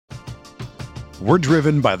We're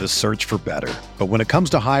driven by the search for better. But when it comes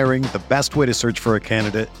to hiring, the best way to search for a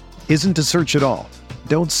candidate isn't to search at all.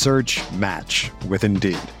 Don't search, match with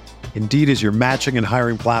Indeed. Indeed is your matching and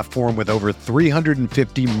hiring platform with over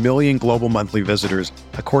 350 million global monthly visitors,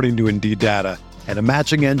 according to Indeed data, and a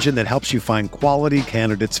matching engine that helps you find quality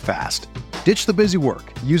candidates fast. Ditch the busy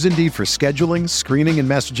work. Use Indeed for scheduling, screening, and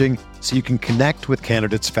messaging so you can connect with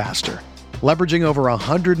candidates faster. Leveraging over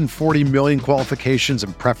 140 million qualifications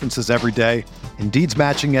and preferences every day, Indeed's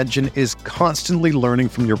matching engine is constantly learning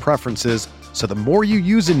from your preferences, so the more you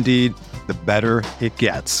use Indeed, the better it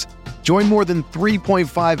gets. Join more than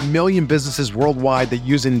 3.5 million businesses worldwide that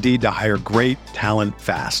use Indeed to hire great talent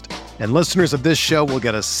fast. And listeners of this show will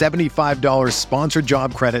get a $75 sponsored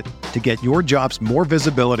job credit to get your jobs more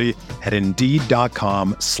visibility at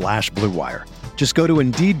Indeed.com/Blue Wire. Just go to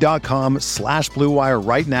Indeed.com/Blue Wire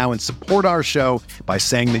right now and support our show by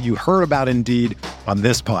saying that you heard about Indeed on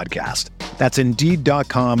this podcast. That's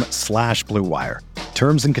Indeed.com/Blue Wire.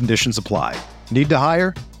 Terms and conditions apply. Need to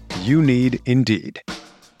hire? You need Indeed.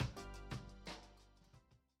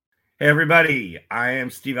 Hey, everybody. I am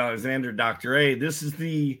Steve Alexander, Dr. A. This is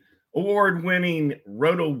the award-winning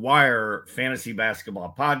RotoWire Fantasy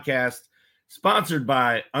Basketball Podcast, sponsored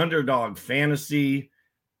by Underdog Fantasy.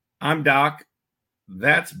 I'm Doc.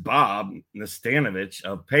 That's Bob Nastanovich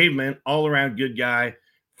of Pavement, all-around good guy,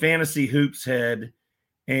 fantasy hoops head,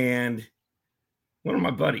 and one of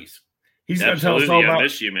my buddies. He's going to tell us all about. I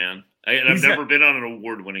miss you, man. I've never been on an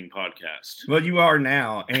award-winning podcast. Well, you are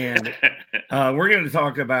now, and we're going to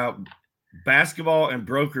talk about basketball and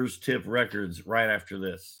brokers tip records right after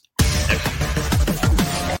this.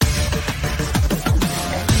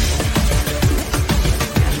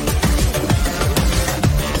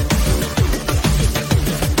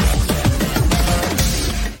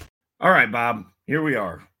 All right, Bob, here we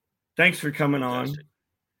are. Thanks for coming on.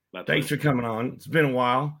 Thanks for coming on. It's been a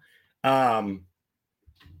while.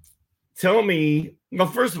 Tell me, well,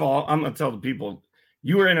 first of all, I'm going to tell the people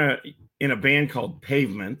you were in a band called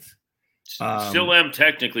Pavement. Still am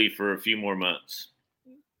technically for a few more months.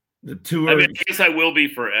 The tour. I mean, I guess I will be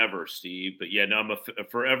forever, Steve. But yeah, no, I'm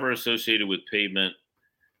forever associated with Pavement,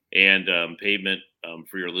 and Pavement,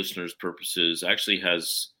 for your listeners' purposes, actually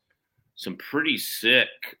has some pretty sick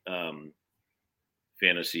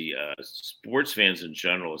fantasy sports fans in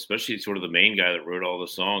general, especially sort of the main guy that wrote all the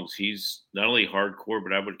songs. He's not only hardcore,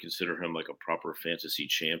 but I would consider him like a proper fantasy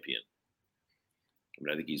champion. I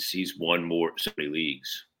mean, I think he's won so many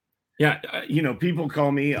leagues. Yeah, people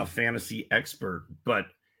call me a fantasy expert, but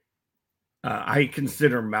I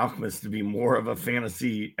consider Malcolmus to be more of a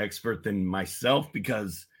fantasy expert than myself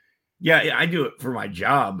because, yeah, I do it for my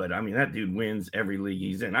job, but I mean, that dude wins every league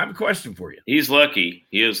he's in. I have a question for you. He's lucky.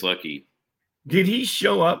 He is lucky. Did he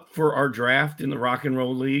show up for our draft in the Rock and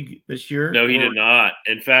Roll League this year? No, he did not.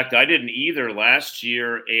 In fact, I didn't either last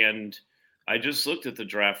year, and I just looked at the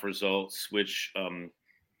draft results, which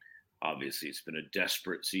obviously it's been a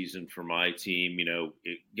desperate season for my team.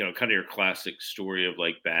 Kind of your classic story of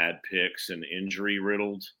like bad picks and injury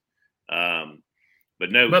riddled.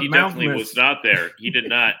 But no, he definitely was not there. He did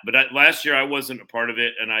not. But last year I wasn't a part of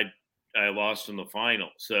it, and I lost in the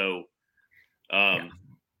final. So,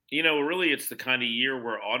 really it's the kind of year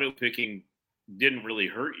where auto picking didn't really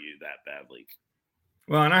hurt you that badly.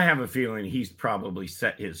 Well, and I have a feeling he's probably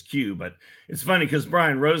set his cue. But it's funny because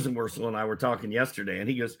Brian Rosenworcel and I were talking yesterday, and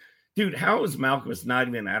he goes, dude, how is Malcolmus not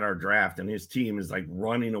even at our draft and his team is like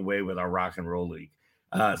running away with our Rock and Roll League?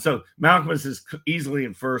 So Malcolmus is easily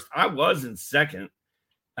in first. I was in second.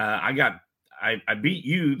 I beat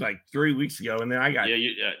you like 3 weeks ago, and then I got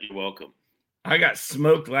you're welcome. I got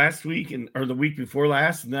smoked last week or the week before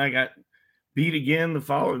last, and then I got beat again the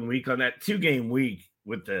following week on that 2-game week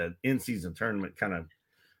with the in-season tournament. Kind of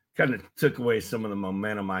took away some of the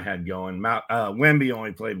momentum I had going. Wemby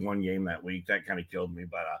only played 1 game that week. That kind of killed me.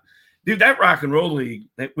 But dude, that Rock and Roll League,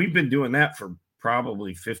 we've been doing that for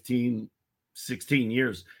probably 15, 16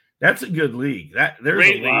 years. That's a good league. There's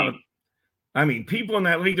Great a lot of people in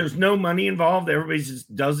that league. There's no money involved. Everybody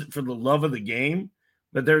just does it for the love of the game,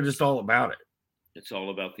 but they're just all about it. It's all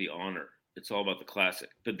about the honor. It's all about the classic.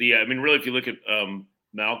 But really, if you look at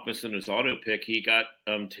Malcolmus and his auto pick, he got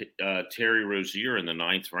Terry Rozier in the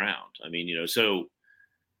 9th round. So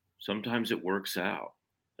sometimes it works out.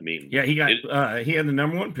 He got he had the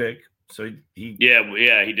number 1 pick. So he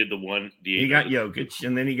did the one. He got Jokic,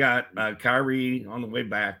 and then he got Kyrie on the way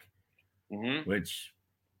back, which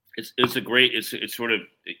it's a great. It's sort of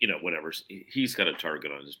whatever. He's got a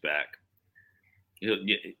target on his back.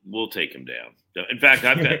 We'll take him down. In fact,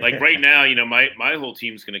 I've got like right now. My whole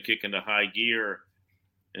team's going to kick into high gear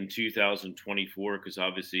in 2024 because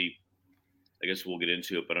obviously I guess we'll get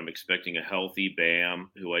into it, but I'm expecting a healthy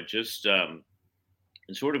Bam, who I just, in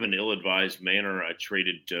sort of an ill-advised manner, I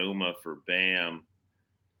traded Doma for Bam.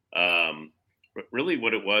 But really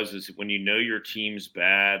what it was is when you know your team's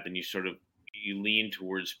bad, then you lean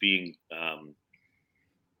towards being,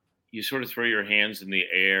 you sort of throw your hands in the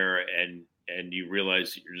air and you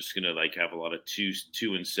realize that you're just going to like have a lot of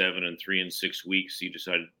 2-7 and 3-6 weeks. So you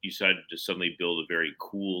decided to suddenly build a very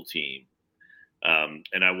cool team.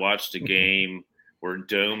 And I watched a game where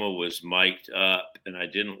Doma was mic'd up, and I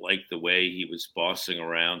didn't like the way he was bossing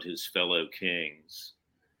around his fellow Kings.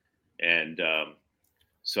 And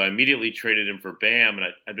so I immediately traded him for Bam. And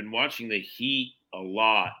I've been watching the Heat a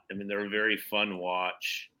lot. I mean, they're a very fun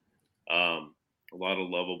watch. A lot of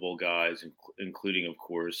lovable guys, including, of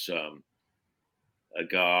course, a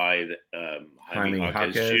guy that Jaime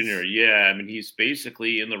Jaquez Jr. Yeah, I mean, he's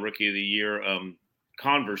basically in the Rookie of the Year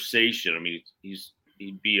conversation. I mean,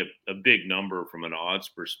 he'd be a big number from an odds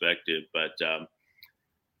perspective, but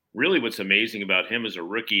really, what's amazing about him as a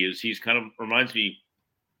rookie is he's kind of reminds me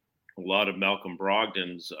a lot of Malcolm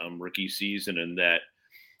Brogdon's rookie season, in that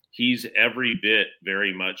he's every bit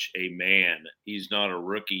very much a man. He's not a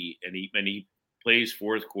rookie, and he plays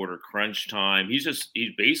fourth quarter crunch time. He's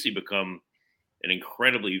basically become an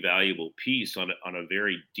incredibly valuable piece on a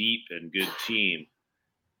very deep and good team.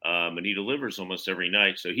 And he delivers almost every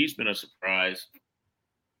night. So he's been a surprise.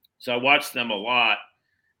 So I watched them a lot,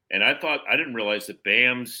 and I didn't realize that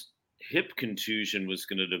Bam's hip contusion was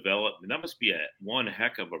going to develop. And that must be one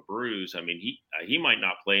heck of a bruise. I mean, he might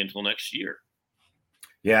not play until next year.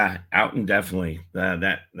 Yeah, out indefinitely.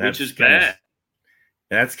 That's which is bad.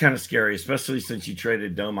 That's kind of scary, especially since you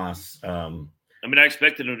traded Domas. I mean, I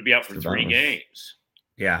expected him to be out for 3 games.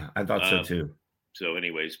 Yeah, I thought so too. So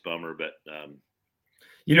anyways, bummer, but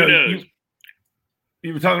you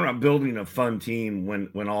were talking about building a fun team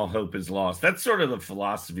when all hope is lost. That's sort of the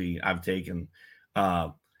philosophy I've taken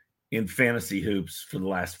in fantasy hoops for the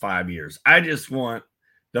last 5 years. I just want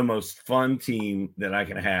the most fun team that I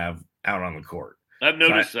can have out on the court. I've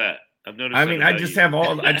noticed that. I just have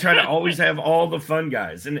I try to always have all the fun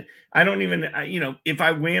guys, and I don't even, if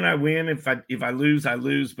I win, I win. If I lose, I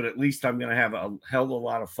lose. But at least I'm going to have a hell of a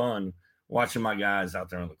lot of fun watching my guys out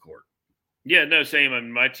there on the court. Yeah, no, same. I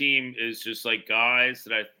mean, my team is just like guys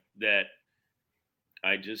that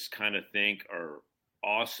I just kind of think are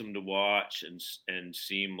awesome to watch and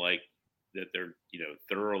seem like that they're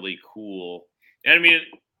thoroughly cool. And I mean,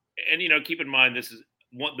 and keep in mind, this is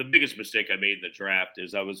the biggest mistake I made in the draft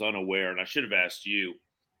is I was unaware, and I should have asked you,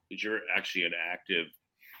 because you're actually an active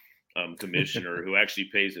commissioner who actually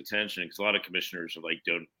pays attention, because a lot of commissioners are like,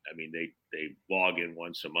 they log in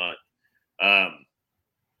once a month.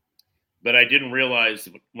 But I didn't realize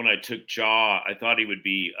when I took Ja, I thought he would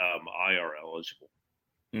be IR eligible.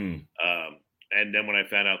 And then when I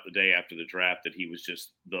found out the day after the draft that he was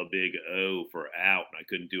just the big O for out, and I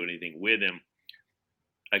couldn't do anything with him,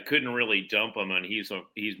 I couldn't really dump him, and he's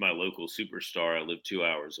my local superstar. I live 2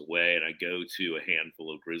 hours away, and I go to a handful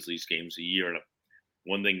of Grizzlies games a year. And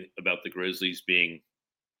one thing about the Grizzlies being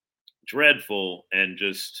dreadful, and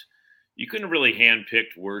just you couldn't really handpick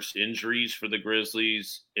worse injuries for the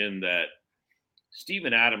Grizzlies, in that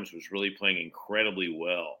Steven Adams was really playing incredibly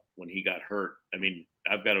well when he got hurt. I mean,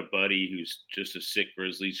 I've got a buddy who's just a sick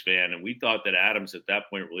Grizzlies fan, and we thought that Adams at that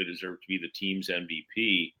point really deserved to be the team's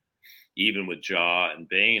MVP, even with Ja and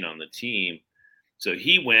Bane on the team. So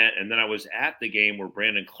he went, and then I was at the game where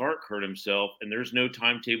Brandon Clark hurt himself, and there's no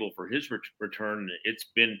timetable for his return.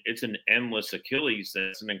 It's an endless Achilles.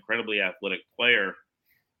 That's an incredibly athletic player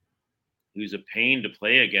who's a pain to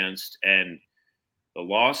play against. And the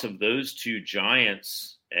loss of those two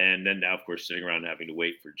giants, and then now, of course, sitting around having to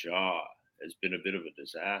wait for Ja, has been a bit of a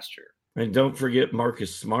disaster. And don't forget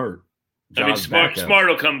Marcus Smart. Smart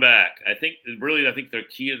will come back. I think the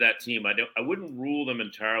key to that team, I wouldn't rule them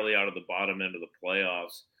entirely out of the bottom end of the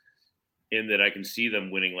playoffs, in that I can see them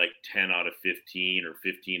winning like 10 out of 15 or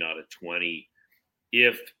 15 out of 20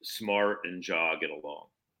 if Smart and Ja get along.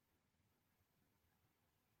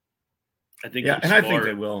 I think I think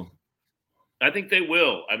they will. I think they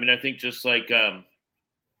will. I mean, I think just like I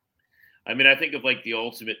think of like the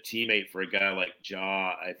ultimate teammate for a guy like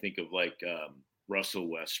Ja. I think of like Russell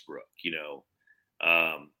Westbrook, who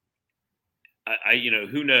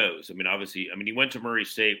knows? I mean, obviously, he went to Murray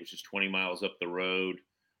State, which is 20 miles up the road.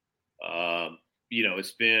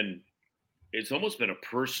 It's almost been a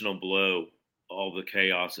personal blow, all the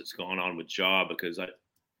chaos that's gone on with Ja, because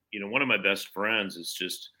one of my best friends is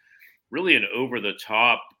just really an over the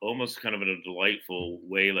top, almost kind of in a delightful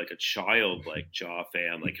way, like a child, like Ja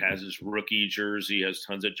fan, like has his rookie jersey, has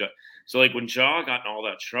tons of Ja. So like when Ja got in all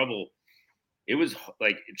that trouble, it was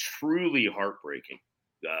like truly heartbreaking,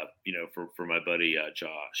 for my buddy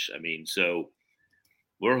Josh. I mean, so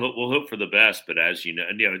we'll hope for the best, but as you know,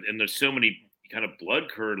 and there's so many kind of blood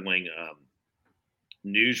curdling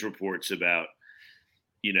news reports about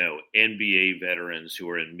NBA veterans who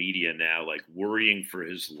are in media now, like worrying for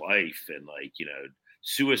his life and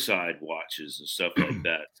suicide watches and stuff like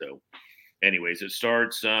that. So anyways, it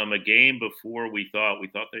starts a game before we thought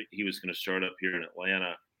that he was going to start up here in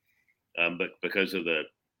Atlanta. But because of the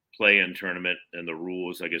play-in tournament and the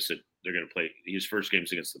rules, I guess that they're going to play his first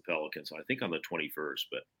game's against the Pelicans, I think on the 21st,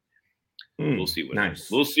 but we'll see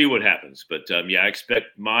what happens. But I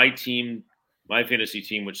expect my fantasy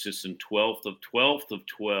team, which sits in 12th of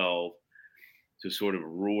 12, to sort of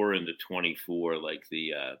roar into 24 like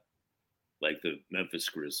the Memphis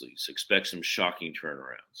Grizzlies. Expect some shocking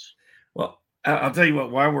turnarounds. Well, I'll tell you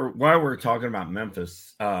what, while we're talking about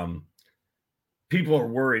Memphis, people are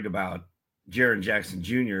worried about Jaren Jackson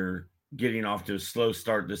Jr. getting off to a slow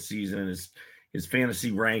start this season. His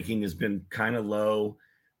fantasy ranking has been kind of low.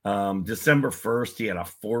 December 1st, he had a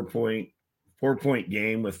 4-point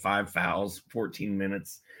game with 5 fouls, 14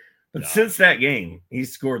 minutes. But since that game,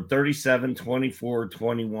 he's scored 37, 24,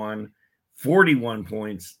 21, 41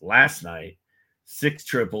 points last night, 6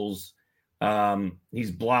 triples.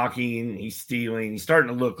 He's blocking, he's stealing. He's starting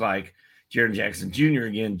to look like Jaren Jackson Jr.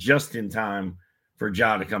 again, just in time for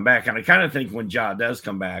Ja to come back. And I kind of think when Ja does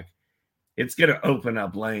come back, it's going to open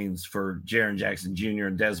up lanes for Jaren Jackson Jr.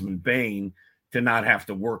 and Desmond Bane to not have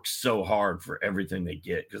to work so hard for everything they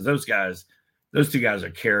get. Because those two guys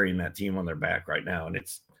are carrying that team on their back right now. And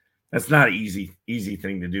that's not an easy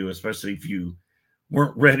thing to do, especially if you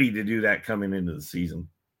weren't ready to do that coming into the season.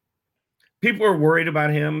 People are worried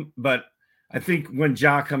about him, but I think when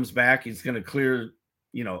Ja comes back, he's going to clear,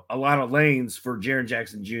 a lot of lanes for Jaren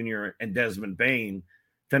Jackson Jr. and Desmond Bane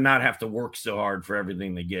to not have to work so hard for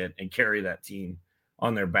everything they get and carry that team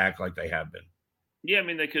on their back like they have been. Yeah, I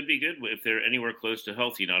mean, they could be good if they're anywhere close to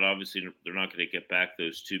healthy. Not obviously, they're not going to get back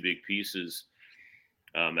those 2 big pieces,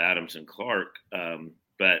 Adams and Clark,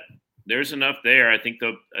 but there's enough there. I think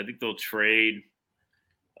they'll trade.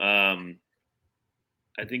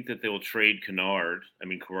 I think that they will trade Kennard. I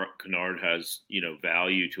mean, Kennard has,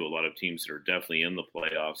 value to a lot of teams that are definitely in the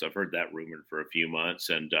playoffs. I've heard that rumored for a few months.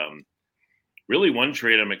 And really one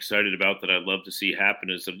trade I'm excited about that I'd love to see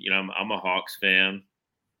happen is, I'm a Hawks fan,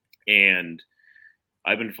 and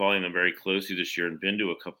I've been following them very closely this year and been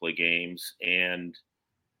to a couple of games. And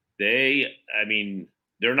they're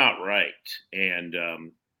not right. And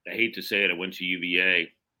I hate to say it, I went to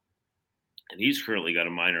UVA, and he's currently got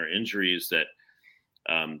a minor injury. Is that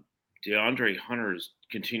DeAndre Hunter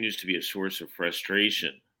continues to be a source of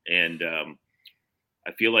frustration, and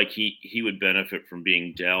I feel like he would benefit from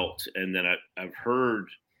being dealt. And then I've heard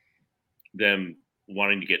them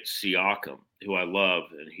wanting to get Siakam, who I love,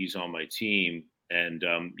 and he's on my team. And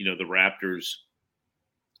the Raptors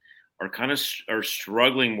are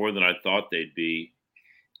struggling more than I thought they'd be.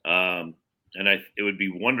 And it would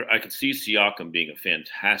be I could see Siakam being a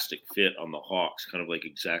fantastic fit on the Hawks, kind of like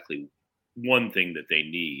exactly one thing that they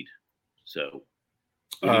need. So,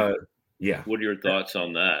 what are your thoughts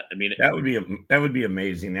on that? I mean, that would be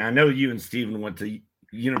amazing. Now, I know you and Steven went to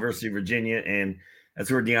University of Virginia, and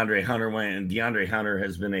that's where DeAndre Hunter went. And DeAndre Hunter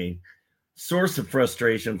has been a source of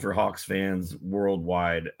frustration for Hawks fans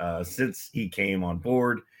worldwide since he came on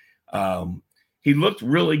board. He looked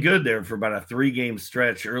really good there for about a 3-game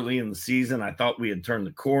stretch early in the season. I thought we had turned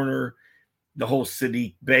the corner. The whole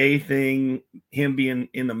Sadiq Bey thing, him being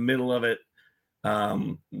in the middle of it,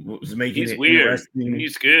 was making it weird. Interesting.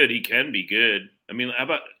 He's good. He can be good. I mean,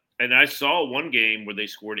 and I saw one game where they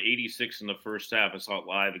scored 86 in the first half. I saw it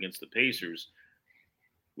live against the Pacers,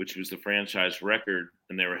 which was the franchise record,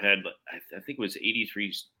 and they were ahead. I think it was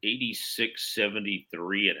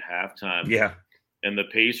 86-73 at halftime. Yeah. And the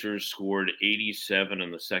Pacers scored 87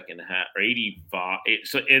 in the second half, or 85.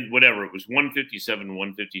 And whatever, it was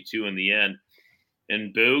 157-152 in the end.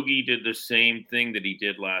 And Bogey did the same thing that he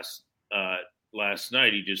did last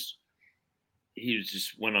night. He just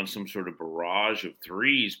went on some sort of barrage of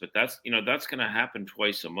threes. But that's going to happen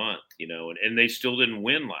twice a month, and they still didn't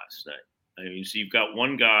win last night. I mean, so you've got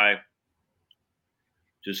one guy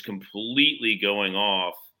just completely going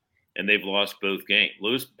off, and they've lost both games.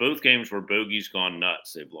 Both games where Bogey's gone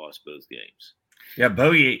nuts. They've lost both games. Yeah,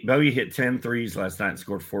 Bogey hit 10 threes last night and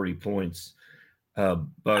scored 40 points. How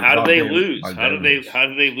do they lose? How do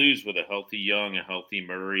they lose with a healthy Young, a healthy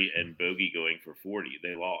Murray, and Bogey going for 40?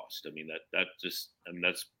 They lost. I mean, that's.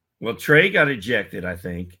 Well, Trey got ejected, I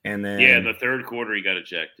think, and then in the third quarter he got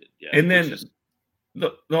ejected. Yeah, and then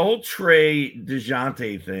the whole Trey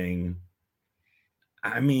DeJounte thing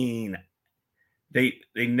I mean, they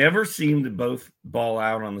never seem to both ball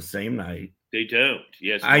out on the same night. They don't.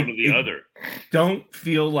 Yes, one or the other. Don't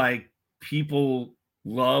feel like people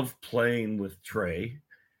love playing with Trey.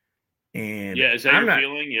 And yeah, is that your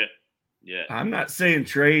feeling? Yeah. I'm not saying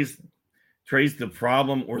Trey's the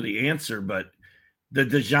problem or the answer, but the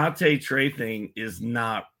DeJounte Trey thing is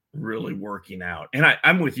not really working out. And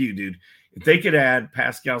I'm with you, dude. If they could add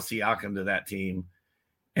Pascal Siakam to that team,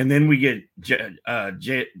 and then we get his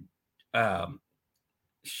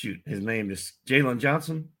name is Jalen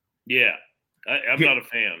Johnson. Yeah, I'm not a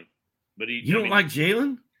fan, but you don't like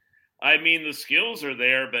Jalen? I mean, the skills are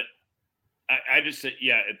there, but I just said,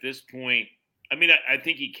 at this point, I mean, I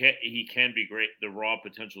think he can be great. The raw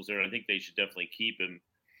potential's there. I think they should definitely keep him,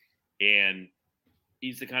 and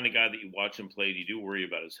he's the kind of guy that you watch him play, and you do worry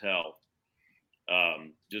about his health.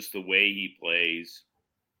 Just the way he plays,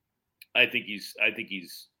 I think he'll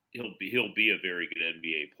be a very good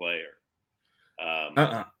NBA player.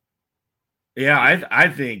 Yeah, I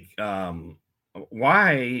think.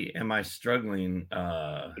 Why am I struggling?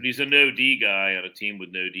 But he's a no D guy on a team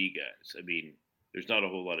with no D guys. I mean, there's not a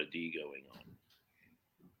whole lot of D going on.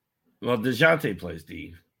 Well, DeJounte plays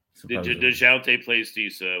D. DeJounte plays D,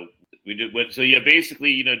 so we did. So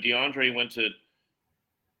basically, DeAndre went to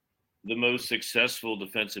the most successful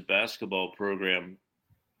defensive basketball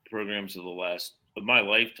programs of my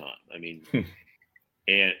lifetime. I mean,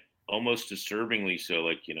 and almost disturbingly so.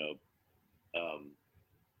 Like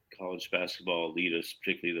college basketball elitists,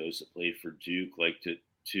 particularly those that played for Duke, like to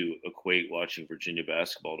equate watching Virginia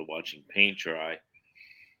basketball to watching paint dry.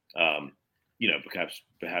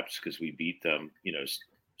 Perhaps because we beat them,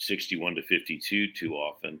 61-52 too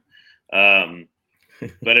often.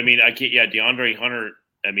 But I mean, I can't. Yeah, DeAndre Hunter.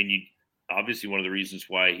 I mean, obviously one of the reasons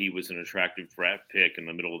why he was an attractive draft pick in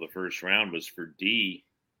the middle of the first round was for D.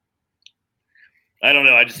 I don't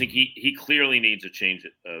know. I just think he clearly needs a change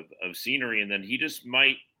of scenery, and then he just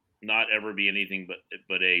might not ever be anything but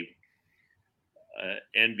a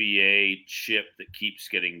NBA chip that keeps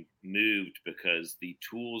getting moved because the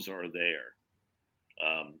tools are there.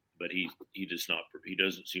 But he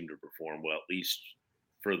doesn't seem to perform well, at least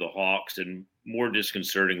for the Hawks, and more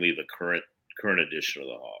disconcertingly, the current edition of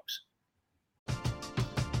the Hawks.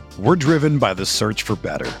 We're driven by the search for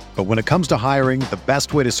better. But when it comes to hiring, the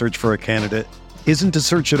best way to search for a candidate isn't to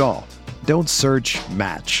search at all. Don't search,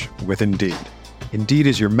 match with Indeed. Indeed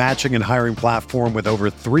is your matching and hiring platform with over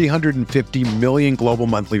 350 million global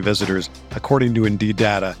monthly visitors, according to Indeed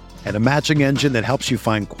data, and a matching engine that helps you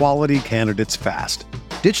find quality candidates fast.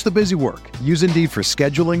 Ditch the busy work. Use Indeed for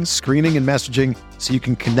scheduling, screening, and messaging so you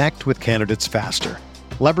can connect with candidates faster.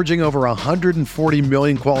 Leveraging over 140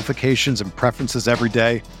 million qualifications and preferences every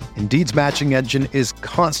day, Indeed's matching engine is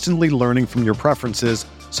constantly learning from your preferences,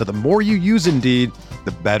 so the more you use Indeed,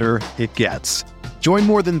 the better it gets. Join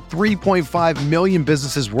more than 3.5 million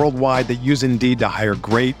businesses worldwide that use Indeed to hire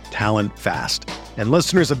great talent fast. And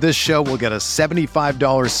listeners of this show will get a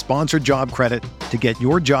 $75 sponsored job credit to get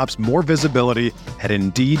your jobs more visibility at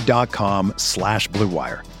Indeed.com/Blue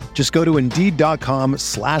Wire. Just go to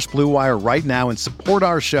Indeed.com/Blue Wire right now and support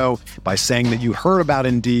our show by saying that you heard about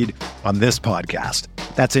Indeed on this podcast.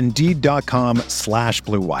 That's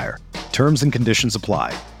Indeed.com/Blue Wire. Terms and conditions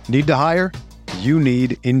apply. Need to hire? You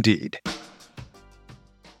need Indeed.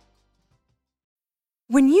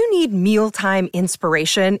 When you need mealtime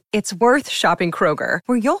inspiration, it's worth shopping Kroger,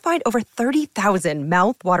 where you'll find over 30,000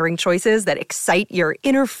 mouth-watering choices that excite your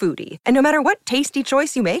inner foodie. And no matter what tasty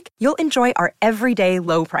choice you make, you'll enjoy our everyday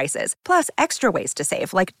low prices, plus extra ways to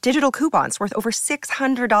save, like digital coupons worth over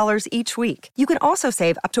 $600 each week. You can also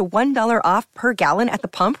save up to $1 off per gallon at the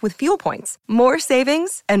pump with fuel points. More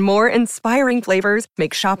savings and more inspiring flavors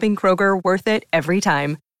make shopping Kroger worth it every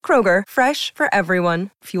time. Kroger, fresh for everyone.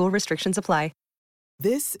 Fuel restrictions apply.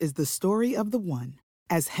 This is the story of the one.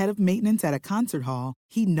 As head of maintenance at a concert hall,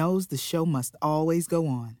 he knows the show must always go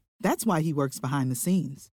on. That's why he works behind the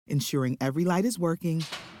scenes, ensuring every light is working,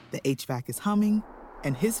 the HVAC is humming,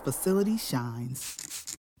 and his facility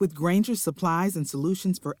shines. With Grainger's supplies and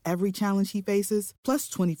solutions for every challenge he faces, plus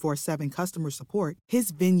 24/7 customer support, his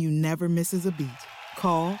venue never misses a beat.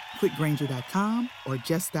 Call quickgrainger.com or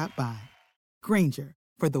just stop by. Grainger,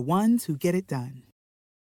 for the ones who get it done.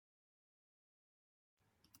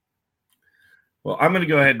 Well, I'm going to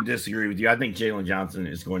go ahead and disagree with you. I think Jalen Johnson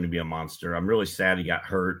is going to be a monster. I'm really sad he got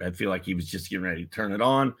hurt. I feel like he was just getting ready to turn it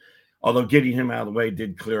on. Although getting him out of the way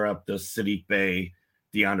did clear up the Sadiq Bey,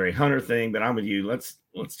 DeAndre Hunter thing. But I'm with you. Let's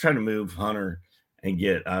try to move Hunter and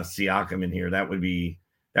get Siakam in here. That would be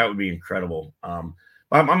incredible. I'm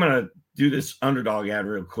going to do this underdog ad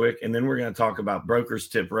real quick, and then we're going to talk about Brokers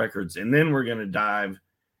Tip Records, and then we're going to dive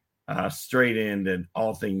straight into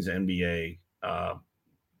all things NBA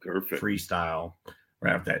freestyle.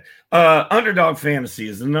 Right after that. Underdog Fantasy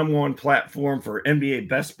is the number one platform for NBA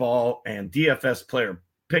best ball and DFS player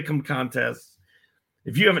pick'em contests.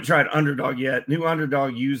 If you haven't tried Underdog yet, new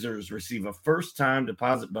Underdog users receive a first-time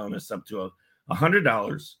deposit bonus up to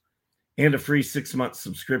 $100 and a free 6-month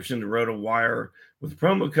subscription to RotoWire with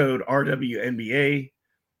promo code RWNBA.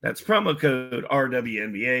 That's promo code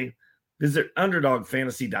RWNBA. Visit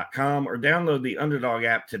UnderdogFantasy.com or download the Underdog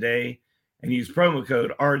app today and use promo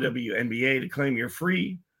code RWNBA to claim your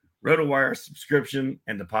free RotoWire subscription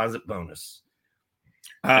and deposit bonus.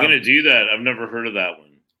 I'm going to do that. I've never heard of that one.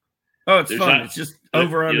 Oh, it's fun. It's just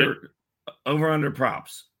over under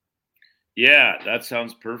props. Yeah, that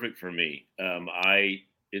sounds perfect for me.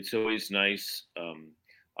 It's always nice.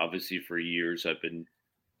 Obviously, for years I've been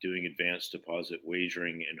doing advanced deposit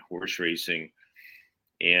wagering and horse racing,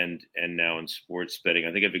 and now in sports betting.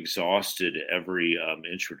 I think I've exhausted every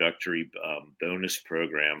introductory bonus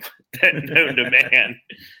program known to man.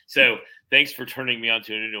 So thanks for turning me on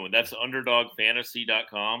to a new one. That's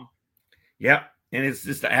UnderdogFantasy.com. Yep. And it's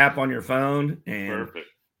just an app on your phone. And perfect.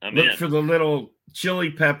 Look for the little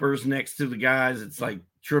chili peppers next to the guys. It's like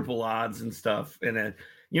triple odds and stuff. And then,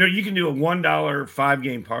 you can do a $1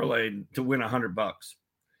 5-game parlay to win $100.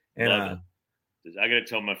 And I got to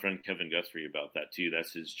tell my friend Kevin Guthrie about that too.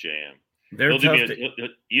 That's his jam. They're tough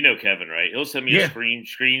Kevin, right? He'll send me a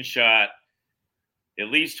screenshot at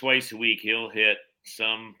least twice a week. He'll hit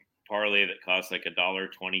some parlay that costs like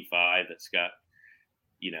 $1.25 that's got,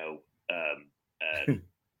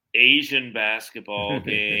 Asian basketball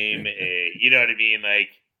game, you know what I mean? Like,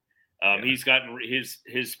 he's gotten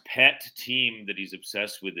his pet team that he's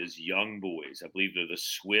obsessed with is Young Boys. I believe they're the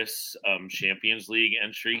Swiss Champions League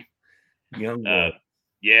entry. Young Boys.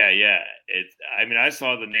 Yeah. I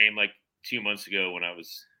saw the name like 2 months ago when I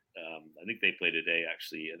was. I think they play today.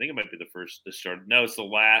 Actually, I think it might be the start. No, it's the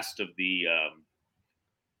last of the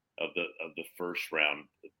first round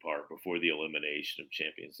part before the elimination of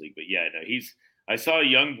Champions League. But yeah, no, I saw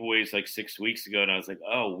Young Boys like 6 weeks ago, and I was like,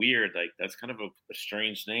 oh, weird. Like, that's kind of a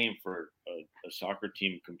strange name for a soccer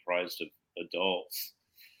team comprised of adults.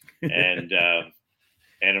 And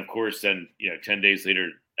of course, then 10 days later,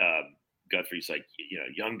 Guthrie's like,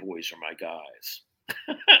 Young Boys are my guys.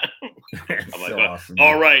 I'm like, awesome,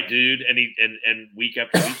 all right, dude. And week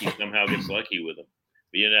after week, he somehow gets lucky with them.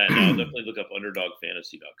 But I'll definitely look up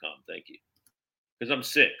UnderdogFantasy.com. Thank you. Because I'm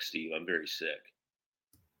sick, Steve. I'm very sick.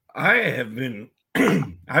 I have been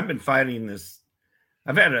I've been fighting this.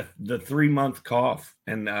 I've had the 3-month cough,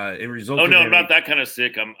 and it resulted. Oh no, I'm not that kind of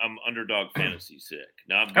sick. I'm Underdog Fantasy sick.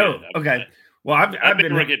 No, I'm good. Okay. Well, I've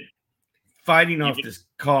been fighting off this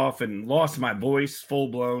cough and lost my voice full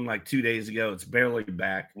blown like 2 days ago. It's barely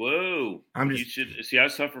back. Whoa! You should see. I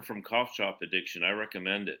suffer from cough drop addiction. I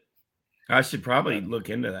recommend it. I should probably look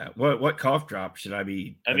into that. What cough drop should I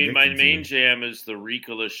be? My main jam is the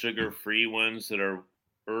Ricola sugar-free ones that are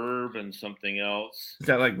herb and something else. Is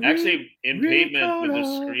that like actually in Pavement with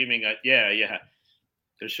the screaming? Yeah.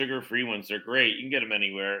 The sugar-free ones, they're great. You can get them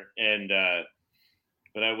anywhere. And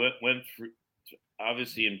but I went through,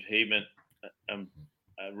 obviously in Pavement. I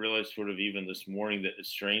realized sort of even this morning that it's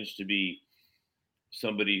strange to be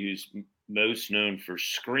somebody who's most known for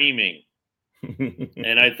screaming.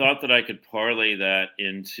 And I thought that I could parlay that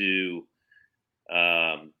into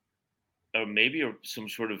maybe some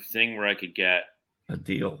sort of thing where I could get a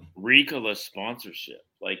deal. Ricola sponsorship.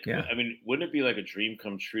 Like, yeah. I mean, wouldn't it be like a dream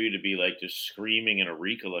come true to be like just screaming in a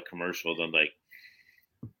Ricola commercial? Then like,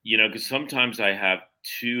 because sometimes I have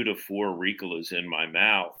 2 to 4 Ricolas in my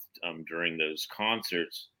mouth during those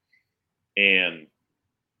concerts. And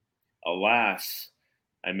alas,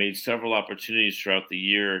 I made several opportunities throughout the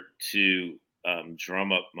year to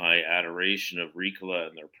drum up my adoration of Ricola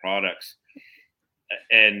and their products.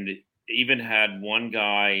 And even had one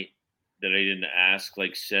guy that I didn't ask,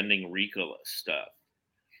 like sending Ricola stuff.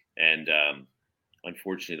 And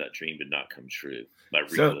unfortunately, that dream did not come true.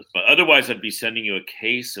 But otherwise, I'd be sending you a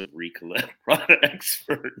case of Ricola products.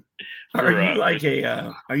 Are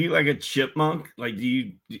you like a chipmunk? Like,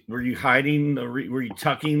 were you hiding were you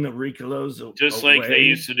tucking the Ricolas just away? Like they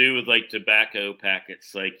used to do with like tobacco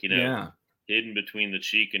packets, like hidden between the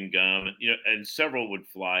cheek and gum, and several would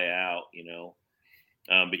fly out,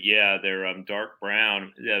 but yeah, they're dark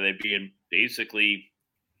brown. Yeah, they'd be basically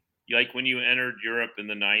like when you entered Europe in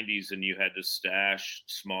the 90s and you had to stash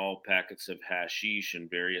small packets of hashish in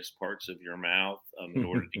various parts of your mouth in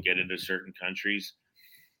order to get into certain countries.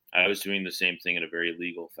 I was doing the same thing in a very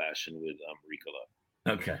legal fashion with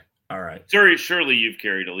Ricola. Okay. All right. Surely you've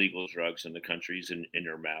carried illegal drugs into countries in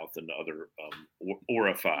your mouth and other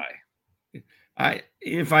orify.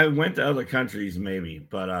 If I went to other countries, maybe,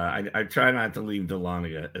 but I try not to leave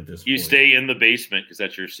Dahlonega at this point. You stay in the basement because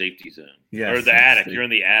that's your safety zone. Yes, or the attic. You're in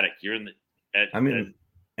the attic. You're in the.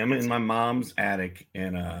 I'm in my mom's attic,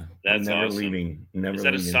 and I'm never awesome. leaving. Never. Is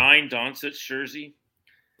that leaving. a signed Doncic jersey?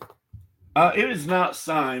 It is not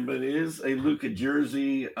signed, but it is a Luka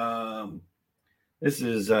jersey. This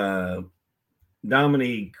is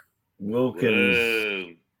Dominique Wilkins.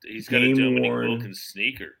 Whoa. He's got a Dominique Wilkins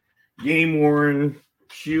sneaker. Game worn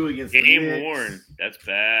shoe against the Knicks. Worn. That's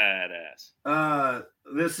badass.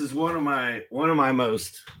 This is one of my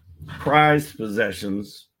most prized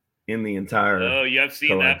possessions in the entire. Oh, yeah, I've seen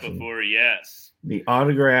collection. That before. Yes. The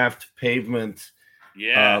autographed pavement.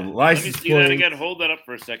 Yeah. License Let me see plate. that again. Hold that up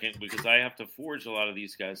for a second because I have to forge a lot of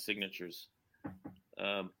these guys' signatures.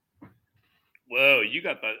 Whoa, you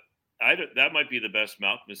got that. That might be the best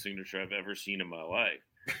Malcolm signature I've ever seen in my life.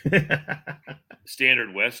 Standard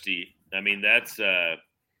Westie. I mean, that's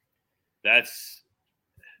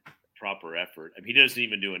proper effort. I mean, he doesn't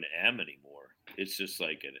even do an M anymore. It's just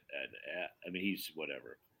like an I mean, he's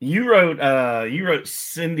whatever. You wrote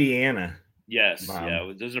Cindiana. Yes, Bob. Yeah.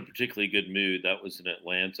 It was in a particularly good mood. That was in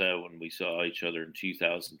Atlanta when we saw each other in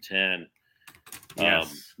 2010.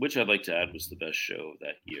 Yes. Which I'd like to add was the best show of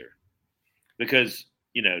that year, because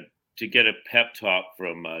to get a pep talk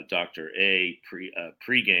from Dr. A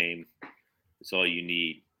pregame, it's all you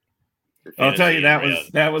need. I'll tell you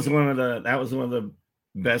that was one of the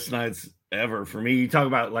best nights ever for me. You talk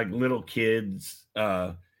about like little kids,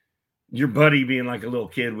 your buddy being like a little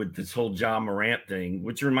kid with this whole Ja Morant thing,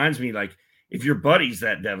 which reminds me, like, if your buddy's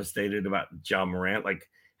that devastated about Ja Morant, like,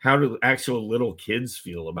 how do actual little kids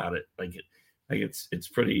feel about it? It's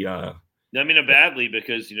pretty. I mean, badly,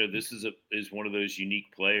 because this is one of those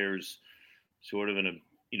unique players, sort of in a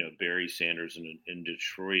Barry Sanders in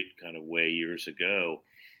Detroit kind of way years ago,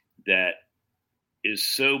 that is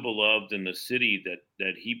so beloved in the city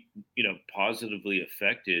that he positively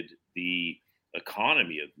affected the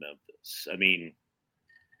economy of Memphis. I mean,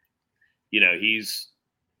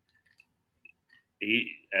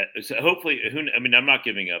 so hopefully, I'm not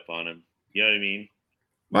giving up on him. You know what I mean?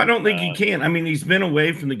 I don't think you can. I mean, he's been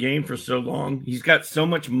away from the game for so long. He's got so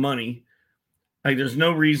much money. Like, there's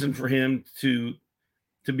no reason for him to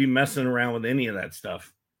be messing around with any of that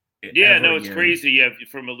stuff. Yeah, no, it's crazy. Yeah,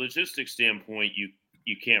 from a logistics standpoint, you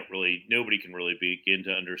can't really, nobody can really begin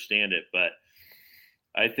to understand it. But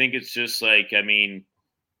I think it's just like, I mean,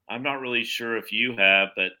 I'm not really sure if you have,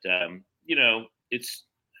 but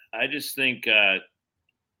I just think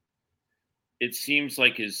it seems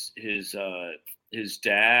like his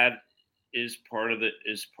dad is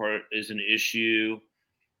an issue.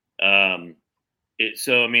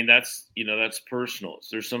 So I mean, that's personal. So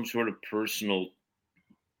there's some sort of personal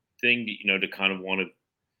thing, to kind of want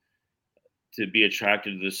to be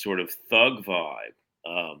attracted to this sort of thug vibe.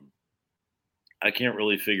 I can't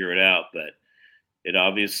really figure it out, but it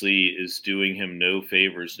obviously is doing him no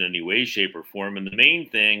favors in any way, shape, or form. And the main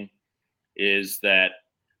thing is that,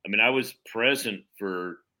 I mean, I was present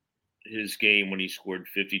for his game when he scored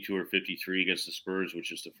 52 or 53 against the Spurs,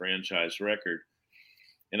 which is the franchise record.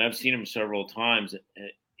 And I've seen him several times.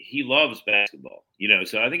 He loves basketball,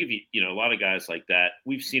 so I think if a lot of guys like that,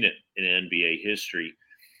 we've seen it in NBA history.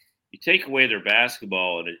 You take away their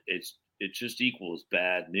basketball and it just equals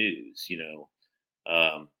bad news,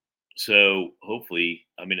 So hopefully,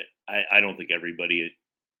 I mean, I don't think everybody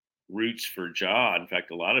roots for Ja. In fact,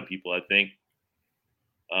 a lot of people, I think,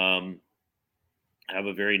 have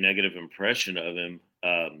a very negative impression of him.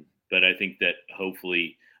 But I think that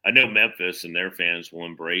hopefully, I know Memphis and their fans will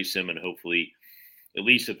embrace him, and hopefully, at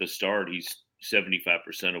least at the start, he's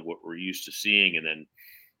 75% of what we're used to seeing, and then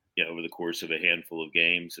over the course of a handful of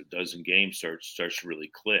games, a dozen games, starts to really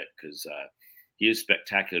click, because he is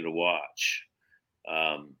spectacular to watch.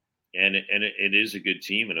 And it is a good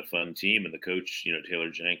team and a fun team, and the coach, Taylor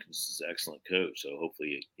Jenkins, is an excellent coach. So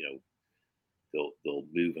hopefully, they'll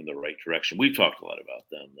move in the right direction. We've talked a lot about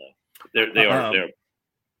them, though. They're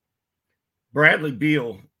Bradley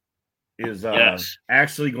Beal is yes.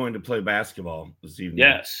 actually going to play basketball this evening.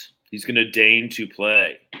 Yes, he's going to deign to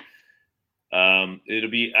play.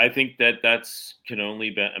 It'll be. I think that's can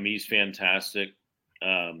only be. I mean, he's fantastic.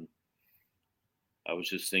 I was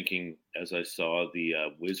just thinking as I saw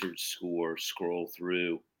the Wizards scroll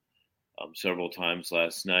through several times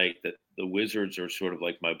last night, that the Wizards are sort of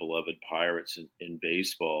like my beloved Pirates in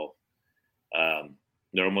baseball.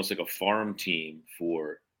 They're almost like a farm team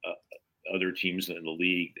for other teams in the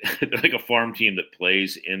league. They're like a farm team that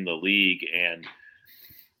plays in the league, and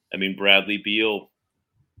I mean, Bradley Beal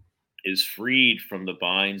is freed from the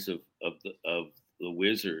binds of the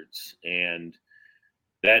Wizards, and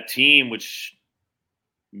that team, which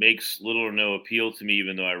makes little or no appeal to me,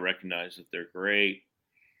 even though I recognize that they're great.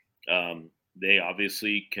 They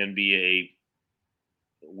obviously can be a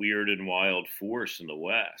weird and wild force in the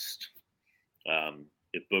West.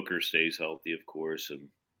 If Booker stays healthy, of course, and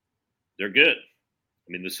they're good. I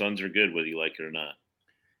mean, the Suns are good, whether you like it or not.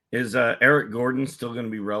 Is Eric Gordon still going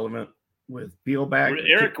to be relevant with Beal back?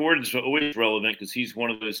 Eric Gordon's always relevant because he's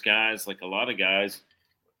one of those guys, like a lot of guys,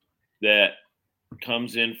 that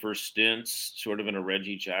comes in for stints, sort of in a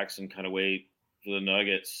Reggie Jackson kind of way for the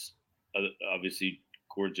Nuggets. Obviously,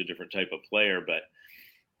 Gordon's a different type of player, but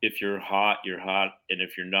if you're hot, you're hot. And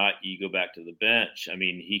if you're not, you go back to the bench. I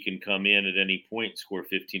mean, he can come in at any point, score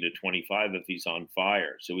 15 to 25 if he's on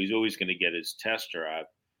fire. So he's always going to get his test drive.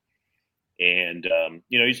 And,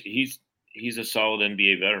 he's a solid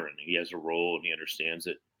NBA veteran. He has a role and he understands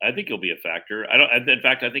it. I think he'll be a factor. In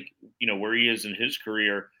fact, I think, where he is in his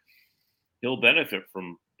career, he'll benefit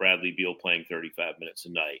from Bradley Beal playing 35 minutes a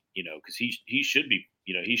night, because he should be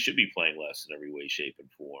playing less in every way, shape, and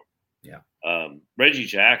form. Yeah. Reggie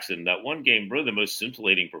Jackson, that one game, really the most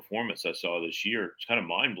scintillating performance I saw this year. It's kind of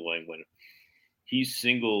mind blowing when he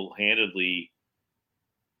single-handedly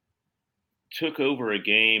took over a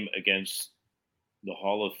game against the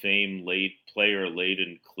Hall of Fame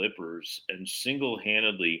player-laden Clippers and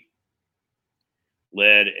single-handedly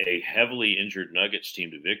led a heavily injured Nuggets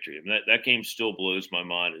team to victory. I mean, that game still blows my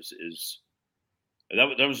mind.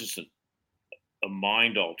 That was just a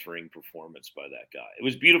mind-altering performance by that guy. It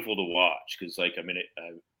was beautiful to watch because, as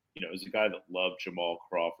a guy that loved Jamal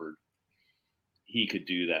Crawford, he could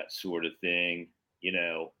do that sort of thing,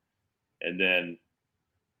 And then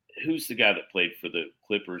who's the guy that played for the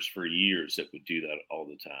Clippers for years that would do that all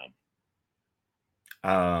the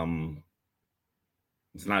time?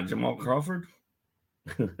 It's not Jamal Crawford.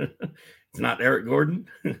 It's not Eric Gordon.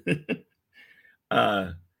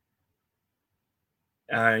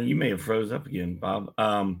 You may have froze up again, Bob.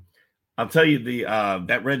 I'll tell you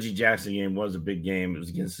that Reggie Jackson game was a big game. It was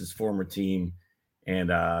against his former team,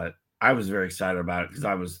 and I was very excited about it because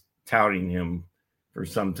I was touting him for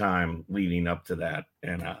some time leading up to that.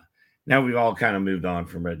 And now we've all kind of moved on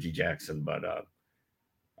from Reggie Jackson. But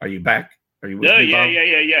are you back? Are you with me, Bob?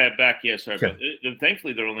 Yeah, back. Yeah, sorry. Okay. But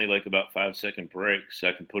thankfully, they're only like about 5-second breaks, so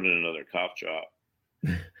I can put in another cough drop.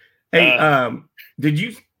 Hey, did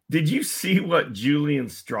you see what Julian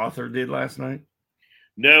Strother did last night?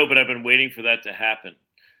 No, but I've been waiting for that to happen.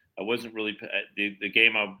 I wasn't really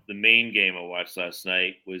the main game I watched last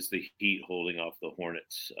night was the Heat holding off the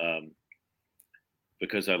Hornets,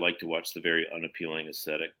 because I like to watch the very unappealing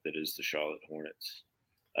aesthetic that is the Charlotte Hornets.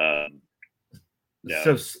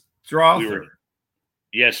 So Strother.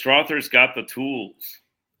 Strother's got the tools.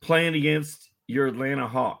 Playing against your Atlanta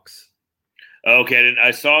Hawks. Okay,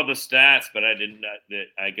 I saw the stats, but I didn't.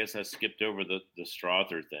 I guess I skipped over the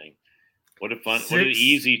Strother thing. What an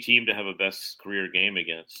easy team to have a best career game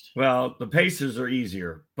against. Well, the Pacers are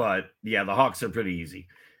easier, but yeah, the Hawks are pretty easy.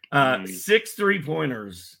 6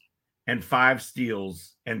 3-pointers and 5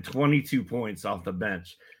 steals and 22 points off the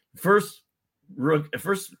bench. First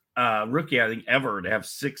rookie, I think, ever to have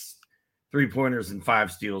 6 3-pointers and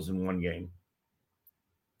 5 steals in one game.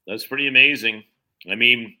 That's pretty amazing. I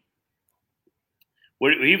mean,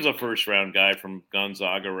 he was a first-round guy from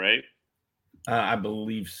Gonzaga, right? I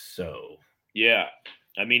believe so. Yeah.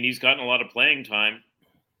 I mean, he's gotten a lot of playing time,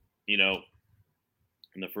 in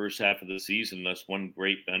the first half of the season. That's one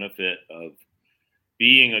great benefit of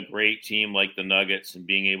being a great team like the Nuggets and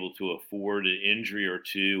being able to afford an injury or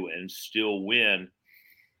two and still win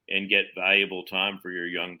and get valuable time for your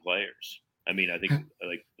young players. I mean, I think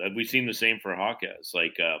we've seen the same for Hawkeyes,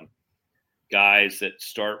 guys that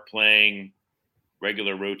start playing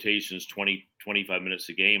regular rotations 20, 25 minutes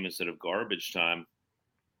a game instead of garbage time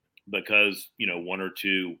because, one or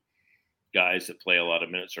two guys that play a lot of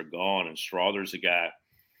minutes are gone. And Strother's a guy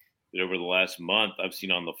that over the last month I've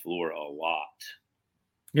seen on the floor a lot.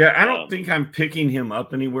 Yeah, I don't think I'm picking him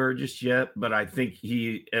up anywhere just yet, but I think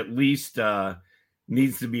he at least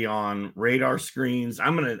needs to be on radar screens.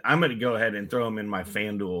 I'm gonna go ahead and throw him in my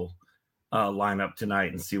FanDuel lineup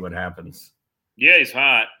tonight and see what happens. Yeah, he's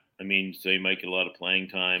hot. I mean, so he might get a lot of playing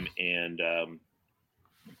time. And,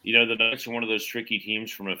 the Nuggets are one of those tricky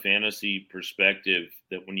teams from a fantasy perspective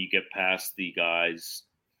that when you get past the guys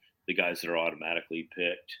that are automatically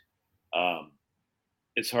picked,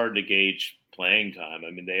 it's hard to gauge playing time.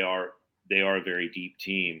 I mean, they are a very deep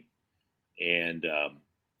team. And,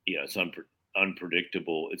 it's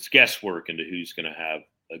unpredictable. It's guesswork into who's going to have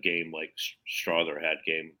a game like Strother had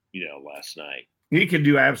game, last night. He could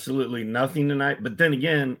do absolutely nothing tonight. But then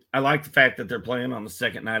again, I like the fact that they're playing on the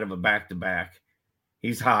second night of a back-to-back.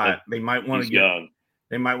 He's hot. They might want to get young.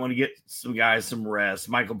 They might want to get some guys some rest.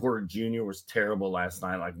 Michael Porter Jr. was terrible last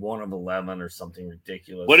night, like 1 of 11 or something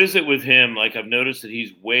ridiculous. What is it with him? Like, I've noticed that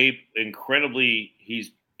he's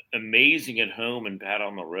he's amazing at home and bad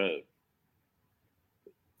on the road.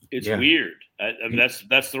 It's weird. I mean,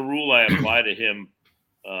 that's the rule I apply to him.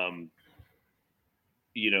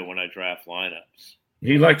 When I draft lineups,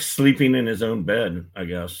 he likes sleeping in his own bed, I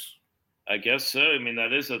guess. I guess so. I mean,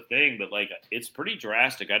 that is a thing, but it's pretty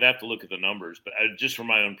drastic. I'd have to look at the numbers, but just from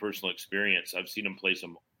my own personal experience, I've seen him play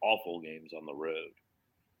some awful games on the road.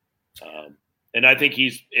 And I think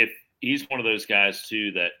he's one of those guys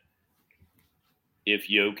too that if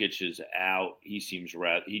Jokic is out, he seems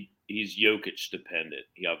he's Jokic dependent.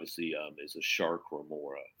 He obviously is a Shark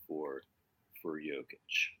Remora for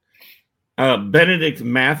Jokic. Benedict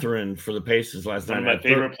Mathurin for the Pacers last night. One of my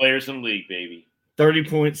favorite players in the league, baby. 30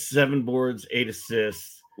 points, 7 boards, 8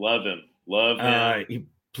 assists. Love him. He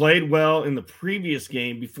played well in the previous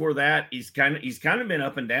game. Before that, he's kind of been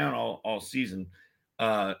up and down all season.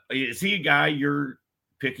 Is he a guy you're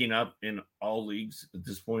picking up in all leagues at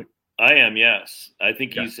this point? I am, yes. I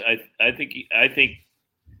think he's. I think,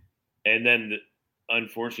 and then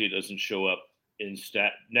unfortunately, it doesn't show up in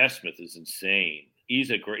stat. Nesmith is insane.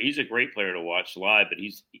 He's a great player to watch live, but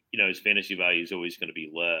he's his fantasy value is always going to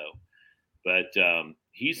be low. But the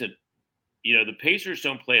Pacers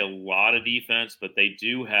don't play a lot of defense, but they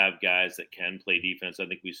do have guys that can play defense. I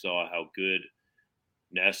think we saw how good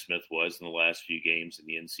Nesmith was in the last few games in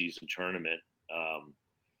the in-season tournament.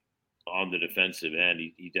 On the defensive end,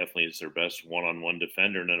 he definitely is their best one-on-one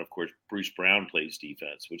defender. And then, of course, Bruce Brown plays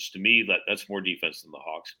defense, which to me, that's more defense than the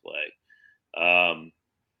Hawks play.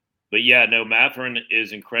 But yeah, no, Mathurin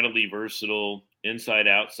is incredibly versatile,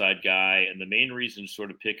 inside-outside guy. And the main reason to sort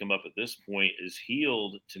of pick him up at this point is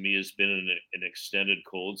Hield, to me, has been an extended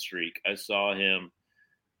cold streak. I saw him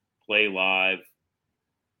play live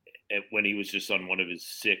when he was just on one of his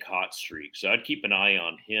sick hot streaks. So I'd keep an eye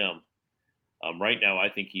on him. Right now, I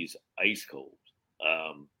think he's ice cold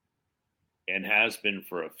and has been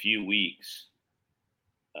for a few weeks.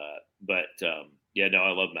 But I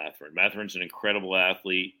love Mathurin. Mathurin's an incredible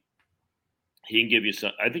athlete. He can give you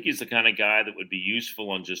some. I think he's the kind of guy that would be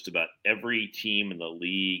useful on just about every team in the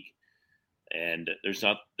league. And there's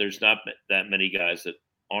not that many guys that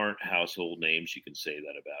aren't household names you can say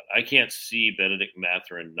that about. I can't see Benedict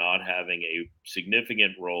Mathurin not having a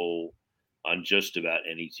significant role on just about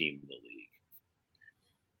any team in the league.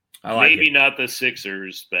 Maybe not the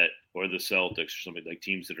Sixers, or the Celtics or something, like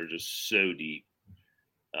teams that are just so deep.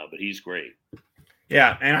 But he's great.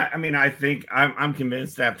 Yeah, and I think I'm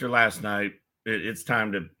convinced after last night it's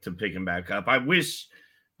time to pick him back up. I wish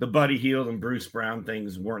the Buddy Hield and Bruce Brown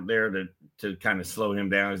things weren't there to kind of slow him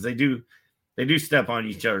down, as they do step on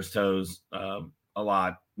each other's toes a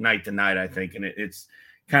lot night to night, I think, and it's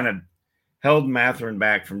kind of held Mathurin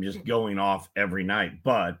back from just going off every night.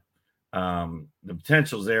 But the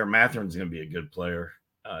potential's there. Mathurin's going to be a good player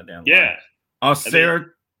down the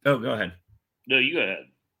line. Go ahead. No, you go ahead.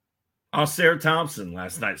 Sarah Thompson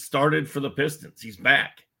last night started for the Pistons. He's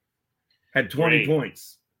back. Had 20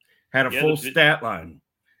 points. Had a full stat line.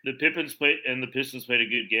 The Pistons played a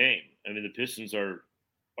good game. I mean, the Pistons are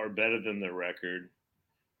better than their record.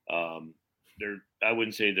 I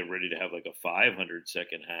wouldn't say they're ready to have like a 500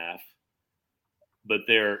 second half, but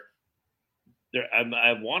I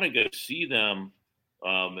want to go see them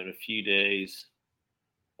in a few days.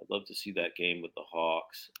 I'd love to see that game with the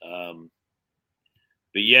Hawks.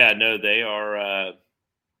 But yeah, no, they are.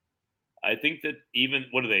 I think that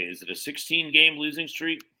what are they? Is it a 16-game losing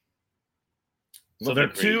streak? Well, they're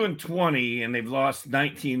 2-20, and they've lost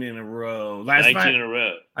 19 in a row. 19 in a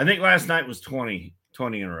row. I think last night was 20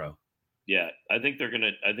 in a row. Yeah, I think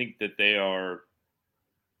that they are.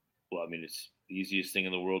 Well, I mean, it's the easiest thing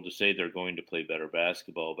in the world to say they're going to play better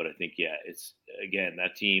basketball, but I think, it's again,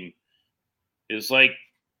 that team is like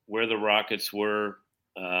where the Rockets were.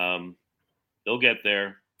 They'll get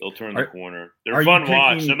there. They'll turn the corner. They're fun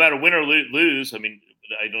watch, no matter win or lose. I mean,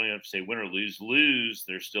 I don't even have to say win or lose.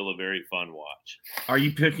 They're still a very fun watch. Are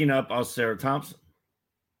you picking up Sarah Thompson?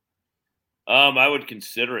 I would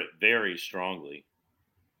consider it very strongly.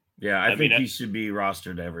 Yeah, I think he should be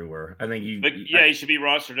rostered everywhere. I think he should be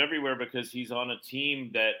rostered everywhere because he's on a team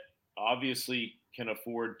that obviously can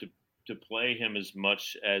afford to play him as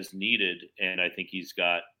much as needed, and I think he's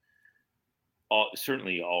got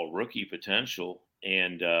certainly all rookie potential.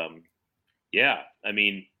 And I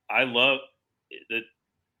mean, I love the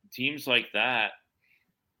teams like that.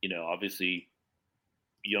 Obviously,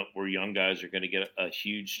 where young guys are going to get a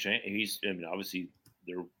huge chance. Obviously,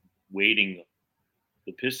 they're waiting.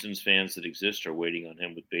 The Pistons fans that exist are waiting on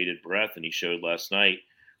him with bated breath, and he showed last night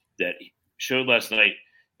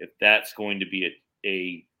if that's going to be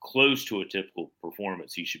a close to a typical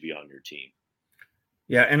performance, he should be on your team.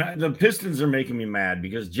 Yeah, and the Pistons are making me mad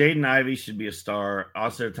because Jaden Ivey should be a star.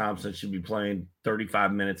 Oscar Thompson should be playing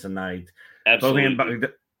 35 minutes a night. Absolutely.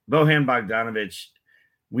 Bojan Bogdanovic,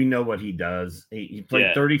 we know what he does. He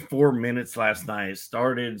played 34 minutes last night,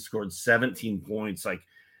 scored 17 points. Like,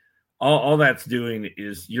 all that's doing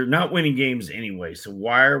is you're not winning games anyway. So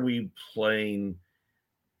why are we playing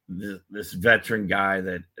this veteran guy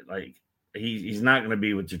that, like, he's not going to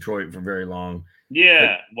be with Detroit for very long?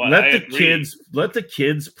 Yeah, let the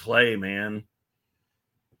kids play, man.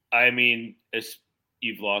 I mean,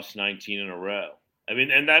 you've lost 19 in a row. I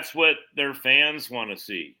mean, and that's what their fans want to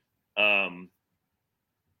see. How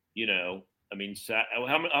many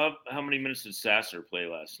minutes did Sasser play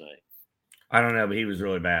last night? I don't know, but he was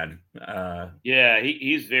really bad.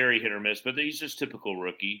 He's very hit or miss, but he's just typical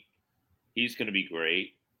rookie. He's going to be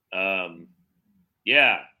great.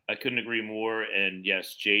 I couldn't agree more. And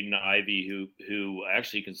yes, Jaden Ivey, who I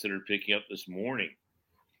actually considered picking up this morning,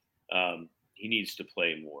 he needs to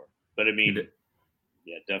play more. But I mean,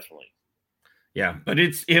 yeah, definitely. Yeah, but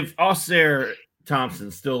if Oscar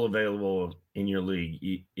Thompson's still available in your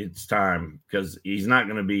league, it's time, because he's not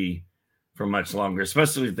going to be for much longer,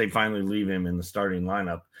 especially if they finally leave him in the starting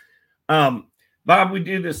lineup. Bob, we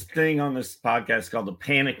do this thing on this podcast called the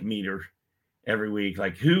Panic Meter every week.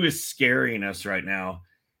 Like, who is scaring us right now?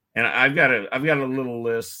 And I've got a little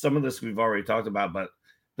list. Some of this we've already talked about, but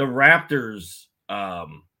the Raptors,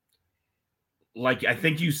 like I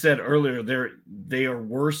think you said earlier, they are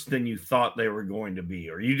worse than you thought they were going to be,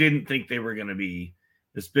 or you didn't think they were going to be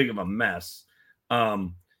this big of a mess.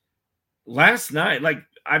 Last night, like,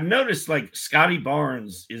 I've noticed, like, Scotty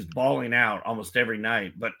Barnes is balling out almost every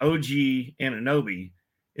night, but OG Anunoby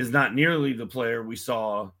is not nearly the player we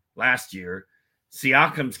saw last year.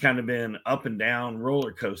 Siakam's kind of been up and down,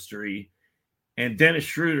 roller coastery, and Dennis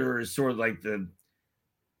Schroeder is sort of like the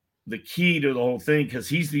key to the whole thing, because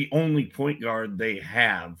he's the only point guard they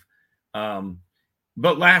have.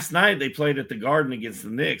 But last night they played at the Garden against the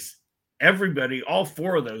Knicks. Everybody, all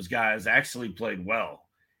four of those guys actually played well,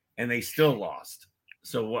 and they still lost.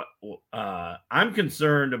 So I'm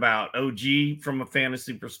concerned about OG from a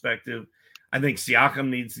fantasy perspective. I think Siakam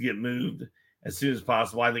needs to get moved as soon as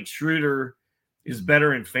possible. I think Schroeder is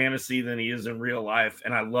better in fantasy than he is in real life,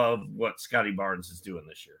 and I love what Scotty Barnes is doing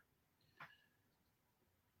this year.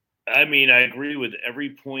 I mean, I agree with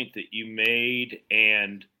every point that you made,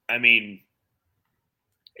 and I mean,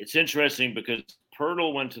 it's interesting because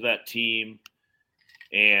Pirtle went to that team,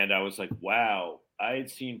 and I was like, wow. I had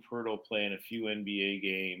seen Pirtle play in a few NBA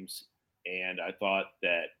games, and I thought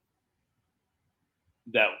that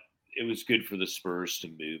it was good for the Spurs to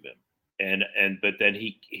move him. But then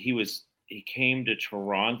he came to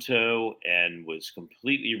Toronto and was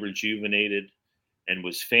completely rejuvenated and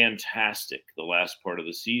was fantastic the last part of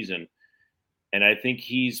the season. And I think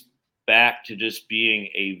he's back to just being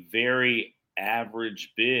a very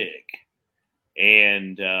average big.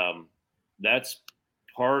 And that's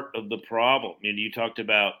part of the problem. I mean, you talked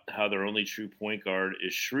about how their only true point guard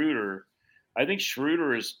is Schroeder. I think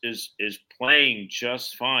Schroeder is playing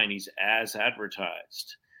just fine. He's as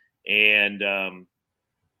advertised. And I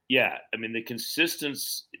mean,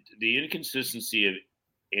 the inconsistency of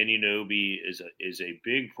Anunoby is a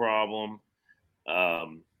big problem.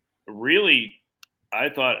 Really, I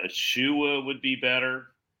thought Achua would be better.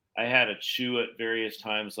 I had Achua at various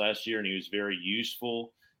times last year, and he was very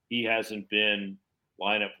useful. He hasn't been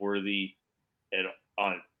lineup worthy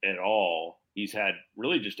at all. He's had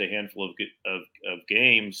really just a handful of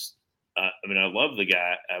games. I mean, I love the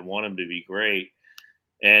guy. I want him to be great.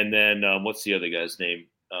 And then what's the other guy's name?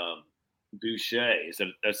 Boucher. He's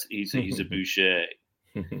a Boucher.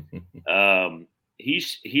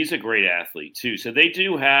 He's a great athlete too. So they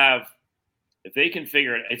do have, if they can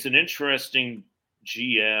figure it, it's an interesting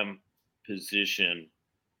GM position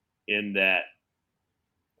in that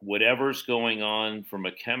whatever's going on from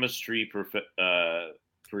a chemistry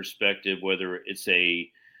perspective, whether it's a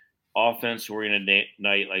offense-oriented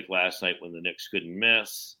night like last night when the Knicks couldn't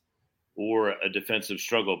miss, or a defensive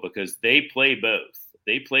struggle, because they play both.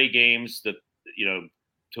 They play games that,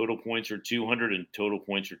 total points are 200 and total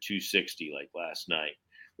points are 260 like last night.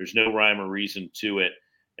 There's no rhyme or reason to it,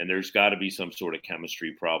 and there's got to be some sort of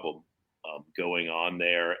chemistry problem going on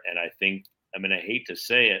there. And I think, I hate to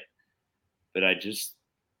say it, but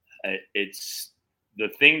the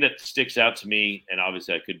thing that sticks out to me, and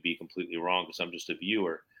obviously I could be completely wrong because I'm just a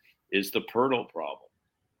viewer, is the Pirtle problem.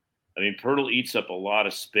 I mean, Pirtle eats up a lot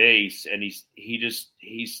of space, and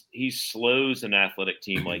he slows an athletic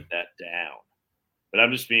team like that down. But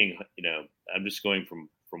I'm just being, I'm just going from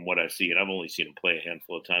what I see, and I've only seen him play a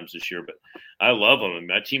handful of times this year. But I love him, and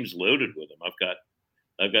my team's loaded with him.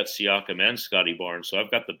 I've got Siakam and Scotty Barnes, so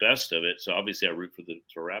I've got the best of it. So obviously, I root for the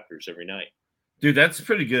Raptors every night. Dude, that's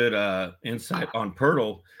pretty good insight on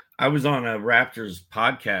Pirtle. I was on a Raptors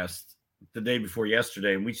podcast the day before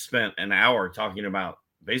yesterday, and we spent an hour talking about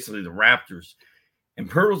basically the Raptors. And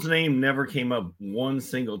Pirtle's name never came up one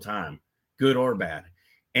single time, good or bad.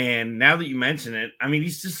 And now that you mention it, I mean,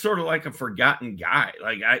 he's just sort of like a forgotten guy.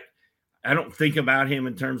 Like I don't think about him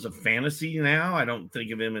in terms of fantasy now. I don't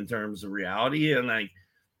think of him in terms of reality. And like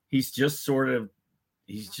he's just sort of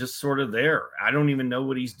there. I don't even know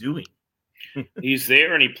what he's doing. He's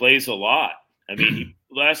there and he plays a lot. I mean,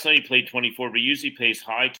 last night he played 24, but he usually plays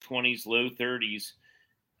high 20s, low 30s.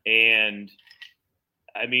 And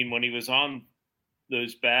I mean, when he was on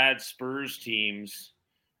those bad Spurs teams,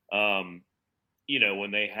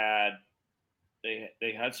 when they had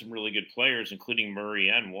some really good players, including Murray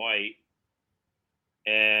and White.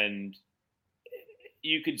 And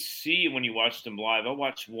you could see when you watched him live. I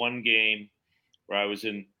watched one game where I was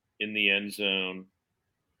in the end zone,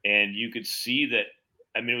 and you could see that.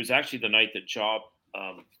 I mean, it was actually the night that Job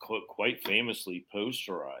quite famously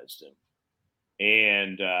posterized him.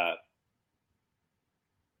 And I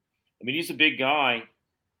mean, he's a big guy,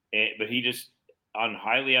 but he just on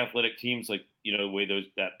highly athletic teams like the way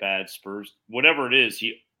that bad Spurs, whatever it is,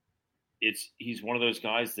 he's one of those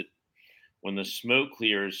guys that when the smoke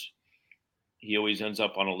clears, he always ends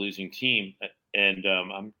up on a losing team. And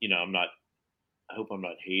I hope I'm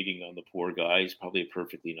not hating on the poor guy. He's probably a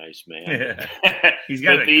perfectly nice man. He's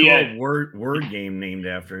got a cool word game named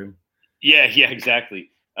after him. Yeah,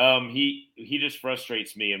 exactly. He just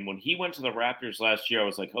frustrates me. And when he went to the Raptors last year, I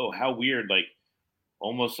was like, oh, how weird. Like,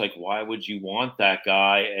 almost like, why would you want that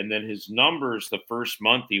guy? And then his numbers the first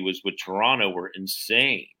month he was with Toronto were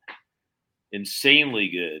insanely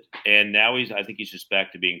good. And now I think he's just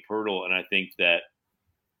back to being Pirtle. And I think that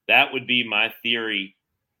would be my theory.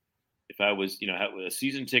 If I was, a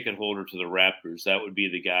season ticket holder to the Raptors, that would be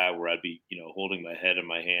the guy where I'd be, holding my head in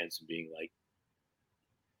my hands and being like,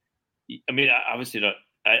 I mean, obviously not.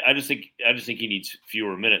 I just think he needs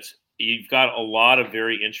fewer minutes. You've got a lot of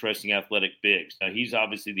very interesting athletic bigs. Now he's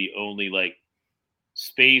obviously the only like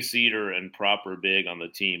space eater and proper big on the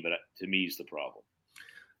team, but to me, he's the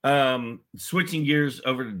problem. Switching gears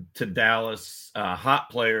over to Dallas, hot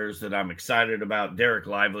players that I'm excited about. Derek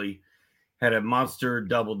Lively had a monster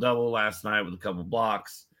double-double last night with a couple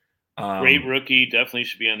blocks. Great rookie. Definitely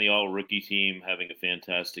should be on the all-rookie team, having a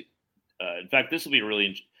fantastic in fact, this will be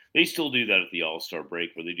really they still do that at the All-Star break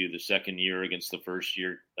where they do the second year against the first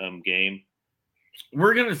year game.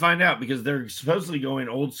 We're going to find out because they're supposedly going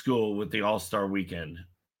old school with the All-Star weekend.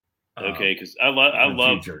 Okay, because I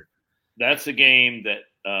love that's a game that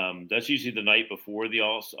that's usually the night before the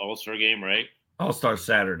All-Star game, right? All-Star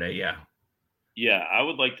Saturday, yeah. Yeah, I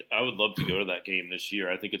would love to go to that game this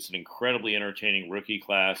year. I think it's an incredibly entertaining rookie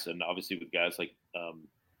class, and obviously with guys like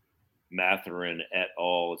Mathurin et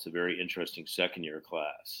al., it's a very interesting second-year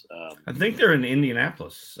class. I think they're in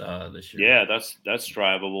Indianapolis this year. Yeah, that's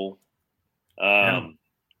drivable.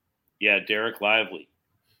 Yeah, Derek Lively,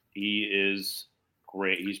 he is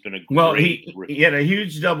great. He's been a great rookie. He had a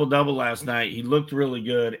huge double-double last night. He looked really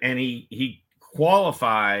good, and he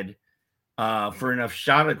qualified for enough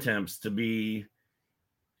shot attempts to be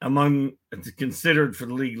considered for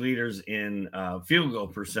the league leaders in field goal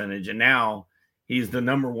percentage. And now he's the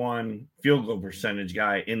number one field goal percentage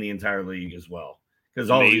guy in the entire league as well. Because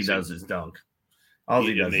all he does is dunk.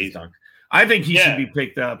 Is dunk. I think he should be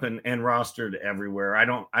picked up and rostered everywhere. I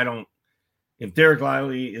don't, if Derek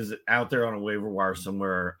Lively is out there on a waiver wire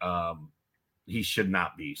somewhere, he should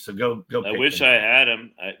not be. So go. I wish I had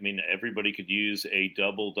him. I mean, everybody could use a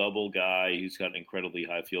double guy who's got an incredibly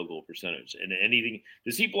high field goal percentage. And anything,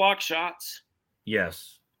 does he block shots?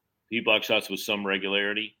 Yes. He blocks shots with some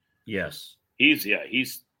regularity. Yes. He's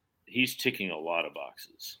ticking a lot of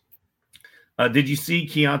boxes. Did you see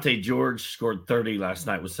Keontae George scored 30 last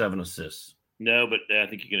night with 7 assists? No, but I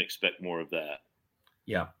think you can expect more of that.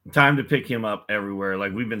 Yeah, time to pick him up everywhere.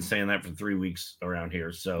 Like we've been saying that for 3 weeks around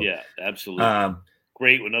here. So yeah, absolutely.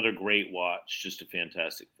 Another great watch. Just a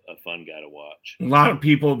fun guy to watch. A lot of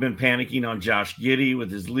people have been panicking on Josh Giddey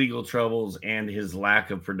with his legal troubles and his lack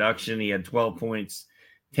of production. He had 12 points,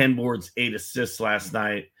 10 boards, 8 assists last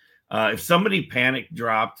night. If somebody panic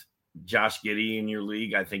dropped Josh Giddey in your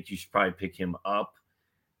league, I think you should probably pick him up.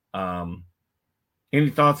 Any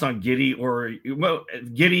thoughts on Giddey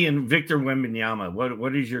Giddey and Victor Wembanyama?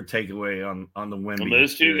 What is your takeaway on the Wemby? On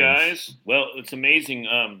those two experience? guys, well, it's amazing.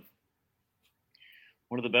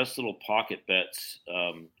 One of the best little pocket bets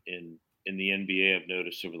in the NBA I've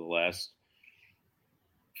noticed over the last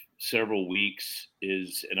several weeks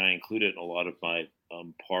is, and I include it in a lot of my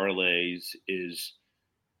parlays, is,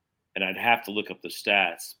 and I'd have to look up the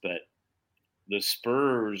stats, but the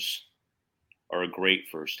Spurs are a great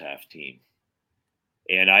first half team.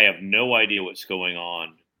 And I have no idea what's going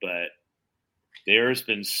on, but there's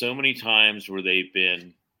been so many times where they've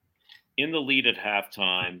been in the lead at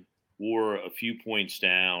halftime or a few points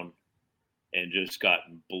down and just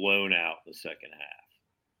gotten blown out in the second half.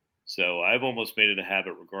 So I've almost made it a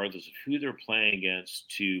habit, regardless of who they're playing against,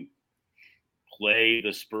 to play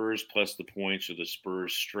the Spurs plus the points or the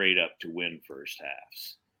Spurs straight up to win first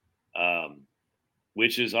halves,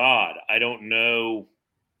 which is odd. I don't know.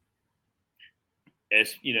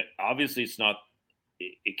 As you know, obviously it's not.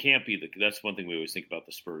 It can't be that's one thing we always think about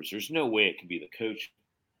the Spurs. There's no way it can be the coach.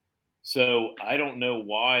 So I don't know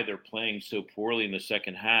why they're playing so poorly in the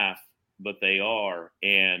second half, but they are.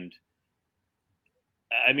 And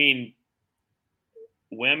I mean,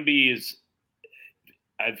 Wemby is.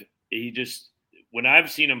 When I've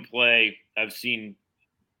seen him play, I've seen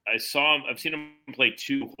him play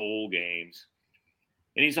 2 whole games,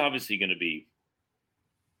 and he's obviously going to be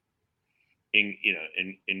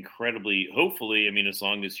incredibly, hopefully, I mean, as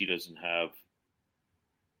long as he doesn't have,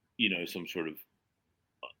 some sort of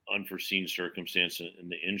unforeseen circumstance in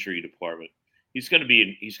the injury department, he's going to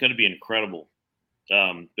be incredible.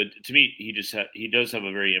 But to me, he does have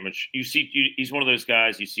a very image. He's one of those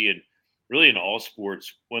guys you see it really in all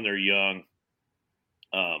sports when they're young,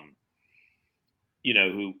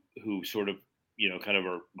 who sort of, kind of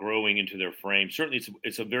are growing into their frame. Certainly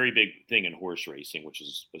it's a very big thing in horse racing, which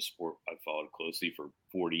is a sport I've followed closely for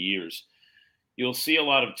 40 years. You'll see a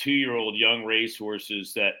lot of 2-year-old young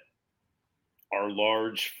racehorses that are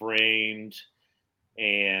large framed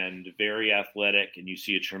and very athletic, and you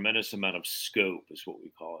see a tremendous amount of scope, is what we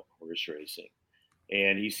call it, horse racing.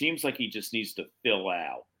 And he seems like he just needs to fill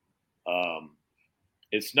out.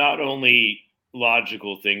 It's not only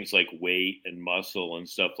logical things like weight and muscle and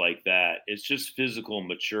stuff like that. It's just physical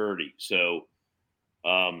maturity. So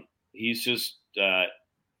he's just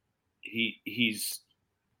he's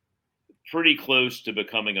pretty close to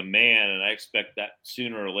becoming a man, and I expect that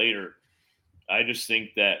sooner or later. I just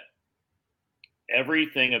think that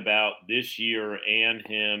everything about this year and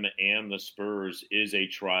him and the Spurs is a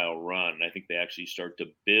trial run. I think they actually start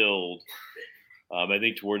to build. I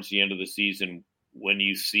think towards the end of the season, when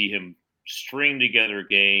you see him string together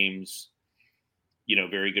games,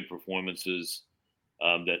 very good performances,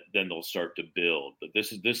 that then they'll start to build. But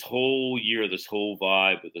this whole year, this whole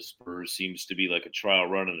vibe of the Spurs seems to be like a trial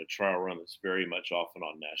run, and a trial run that's very much often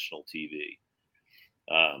on national TV.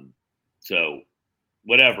 So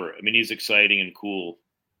whatever. I mean, he's exciting and cool.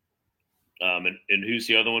 And who's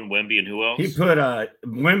the other one? Wemby, and who else?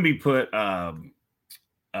 Wemby put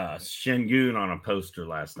Şengün on a poster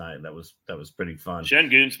last night. That was pretty fun.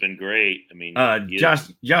 Şengün's been great. I mean, Josh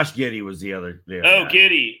Giddey was the other.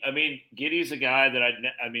 Giddey. I mean, Giddey's a guy that I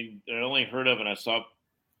only heard of, and I saw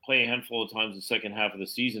play a handful of times in the second half of the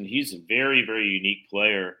season. He's a very, very unique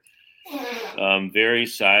player, very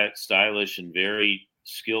stylish and very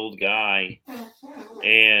skilled guy,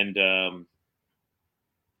 and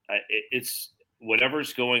it's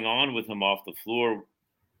whatever's going on with him off the floor.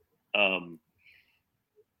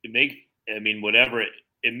 It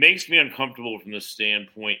makes me uncomfortable from the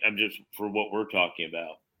standpoint. I'm just for what we're talking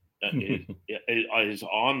about. His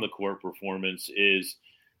on the court performance is,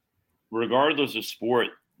 regardless of sport,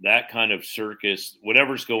 that kind of circus,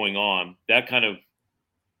 whatever's going on,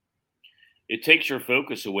 it takes your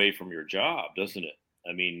focus away from your job, doesn't it?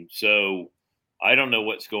 I mean, so I don't know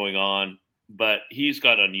what's going on, but he's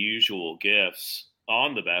got unusual gifts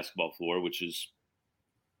on the basketball floor, which is,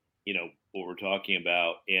 what we're talking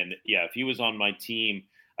about. And yeah, if he was on my team,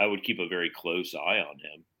 I would keep a very close eye on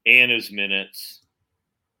him and his minutes.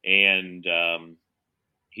 And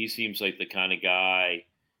he seems like the kind of guy,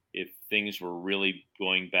 if things were really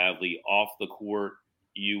going badly off the court,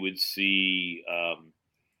 you would see,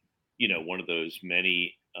 one of those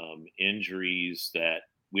many injuries that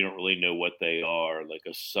we don't really know what they are, like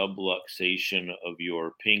a subluxation of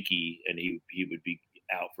your pinky, and he would be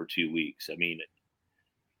out for 2 weeks. I mean,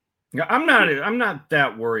 I'm not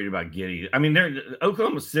that worried about Giddey. I mean,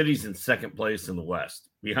 Oklahoma City's in second place in the West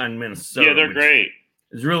behind Minnesota. Yeah, they're great.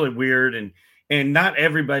 It's really weird, and not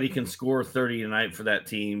everybody can score 30 tonight for that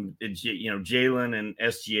team. Jalen and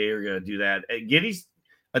SGA are going to do that. Giddey's,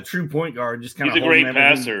 a true point guard, just kind of he's a great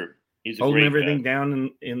passer. He's holding everything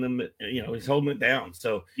down in the, he's holding it down.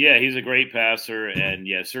 So yeah, he's a great passer, and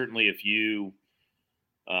yeah, certainly if you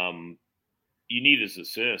need his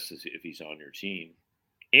assists if he's on your team,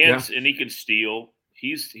 and he can steal.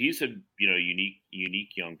 He's a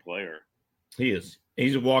unique young player. He is.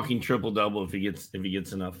 He's a walking triple double if he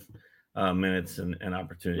gets enough minutes and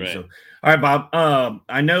opportunities. Right. So, all right, Bob.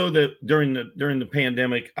 I know that during the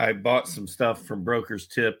pandemic, I bought some stuff from Broker's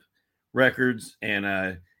Tip Records, and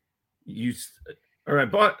I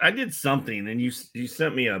did something, and you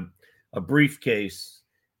sent me a briefcase,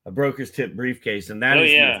 a Broker's Tip briefcase, and that is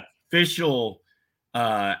the official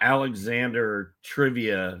Alexander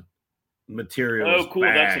trivia materials. Oh, cool!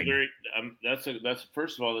 Bag. That's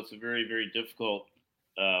first of all, that's a very, very difficult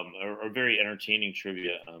or very entertaining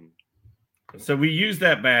trivia. So we use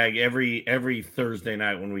that bag every Thursday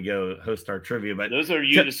night when we go host our trivia. But it's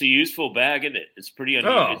a useful bag, isn't it? It's pretty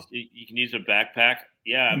unusual. You can use a backpack.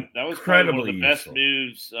 Yeah, that was probably one of the best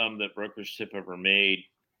moves that Broker's Tip ever made.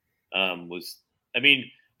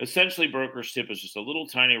 Essentially, Broker's Tip is just a little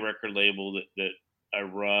tiny record label that I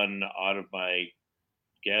run out of my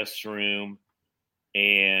guest room,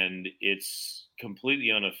 and it's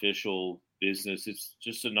completely unofficial business. It's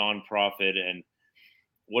just a nonprofit, and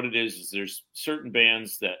what it is there's certain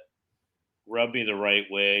bands that rub me the right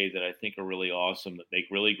way that I think are really awesome, that make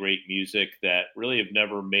really great music, that really have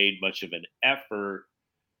never made much of an effort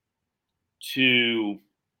to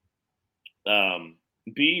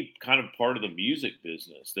be kind of part of the music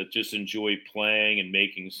business, that just enjoy playing and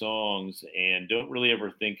making songs and don't really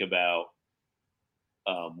ever think about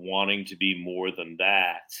wanting to be more than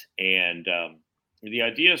that. And the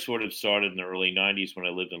idea sort of started in the early 90s when I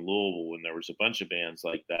lived in Louisville, when there was a bunch of bands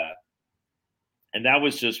like that. And that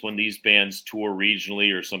was just when these bands tour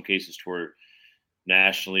regionally, or some cases tour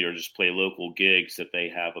nationally, or just play local gigs, that they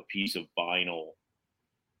have a piece of vinyl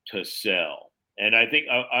to sell. And I think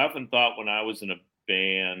I often thought when I was in a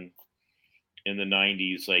band in the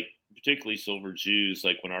 90s, like particularly Silver Jews,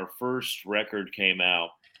 like when our first record came out,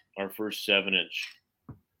 our first 7-inch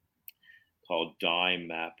called Dime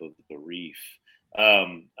Map of the Reef,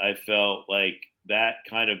 I felt like that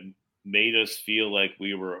kind of made us feel like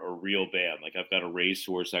we were a real band. Like I've got a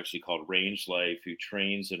racehorse actually called Range Life who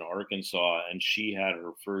trains in Arkansas, and she had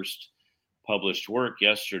her first published work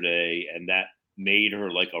yesterday, and that made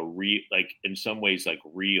her like in some ways like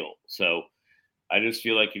real. So I just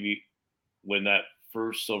feel like when that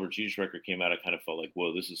first Silver Jews record came out, I kind of felt like,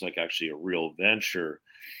 whoa, this is like actually a real venture.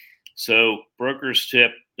 So Broker's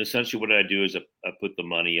Tip, essentially what I do is I put the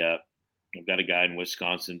money up. I've got a guy in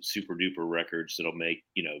Wisconsin, Super Duper Records, that'll make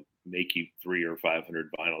you 300 or 500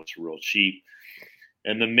 vinyls real cheap.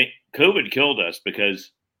 And the COVID killed us,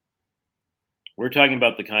 because we're talking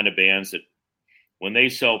about the kind of bands that when they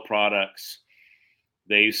sell products,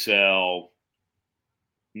 they sell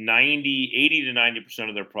 80 to 90%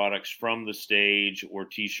 of their products from the stage or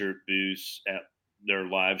t-shirt booths at their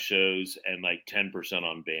live shows, and like 10%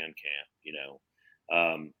 on Bandcamp,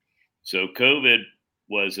 So COVID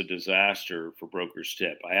was a disaster for Broker's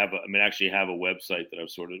Tip. I actually have a website that I've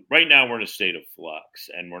sort of, right now we're in a state of flux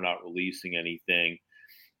and we're not releasing anything,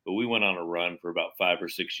 but we went on a run for about 5 or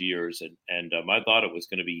 6 years, and I thought it was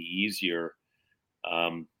going to be easier,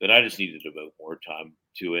 but I just needed to devote more time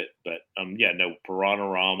to it. But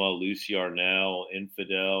Piranharama, Lucy Arnell,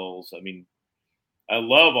 Infidels. I mean, I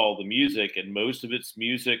love all the music, and most of it's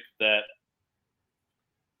music that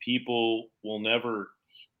people will never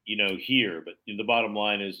hear. But the bottom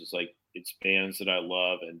line is like, it's bands that I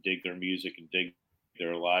love and dig their music and dig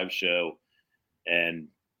their live show. And,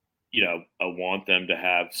 I want them to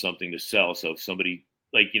have something to sell. So if somebody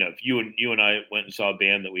if you and I went and saw a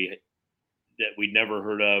band that we'd never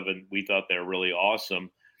heard of and we thought they were really awesome,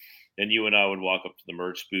 then you and I would walk up to the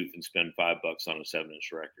merch booth and spend $5 on a 7-inch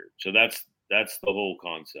record. So that's the whole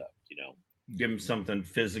concept, Give them something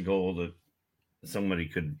physical that somebody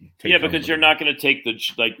could take. Yeah, because you're not going to take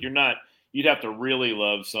you'd have to really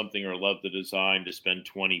love something or love the design to spend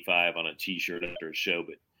 $25 on a t-shirt after a show,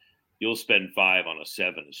 but you'll spend $5 on a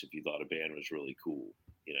 7-inch if you thought a band was really cool,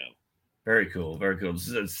 Very cool. Very cool.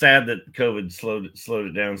 It's sad that COVID slowed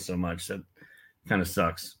it down so much. That kind of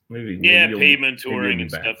sucks. Maybe pavement touring and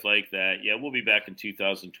stuff like that. Yeah, we'll be back in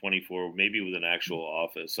 2024, maybe with an actual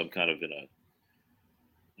office. I'm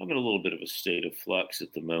in a little bit of a state of flux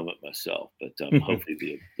at the moment myself, but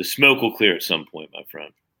hopefully the smoke will clear at some point, my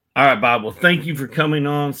friend. All right, Bob. Well, thank you for coming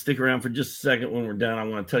on. Stick around for just a second. When we're done, I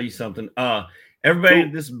want to tell you something. Everybody,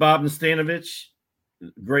 This is Bob Nastanovich.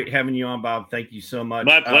 Great having you on, Bob. Thank you so much.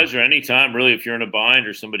 My pleasure. Anytime, really. If you're in a bind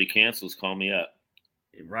or somebody cancels, call me up.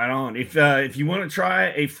 Right on. If you want to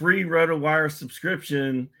try a free RotoWire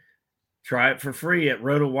subscription, try it for free at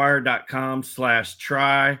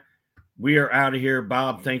rotowire.com/try. We are out of here.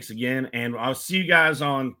 Bob, thanks again. And I'll see you guys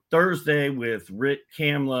on Thursday with Rick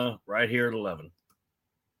Kamla right here at 11.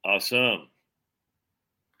 Awesome.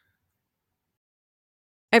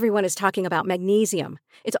 Everyone is talking about magnesium.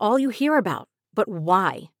 It's all you hear about. But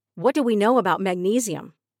why? What do we know about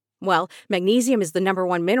magnesium? Well, magnesium is the number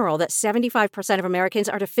one mineral that 75% of Americans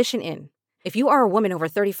are deficient in. If you are a woman over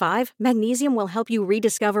 35, magnesium will help you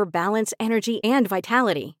rediscover balance, energy, and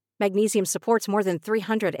vitality. Magnesium supports more than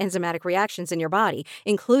 300 enzymatic reactions in your body,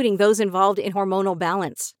 including those involved in hormonal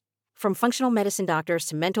balance. From functional medicine doctors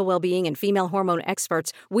to mental well-being and female hormone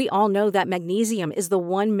experts, we all know that magnesium is the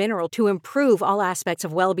one mineral to improve all aspects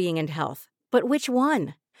of well-being and health. But which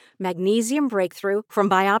one? Magnesium Breakthrough from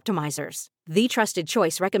Bioptimizers, the trusted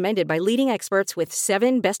choice recommended by leading experts with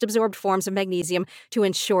 7 best-absorbed forms of magnesium to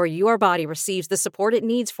ensure your body receives the support it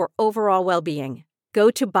needs for overall well-being. Go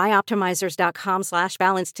to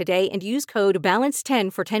bioptimizers.com/balance today and use code BALANCE10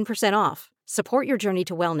 for 10% off. Support your journey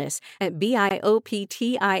to wellness at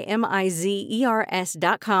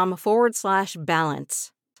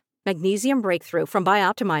bioptimizers.com/balance. Magnesium Breakthrough from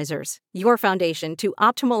Bioptimizers, your foundation to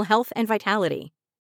optimal health and vitality.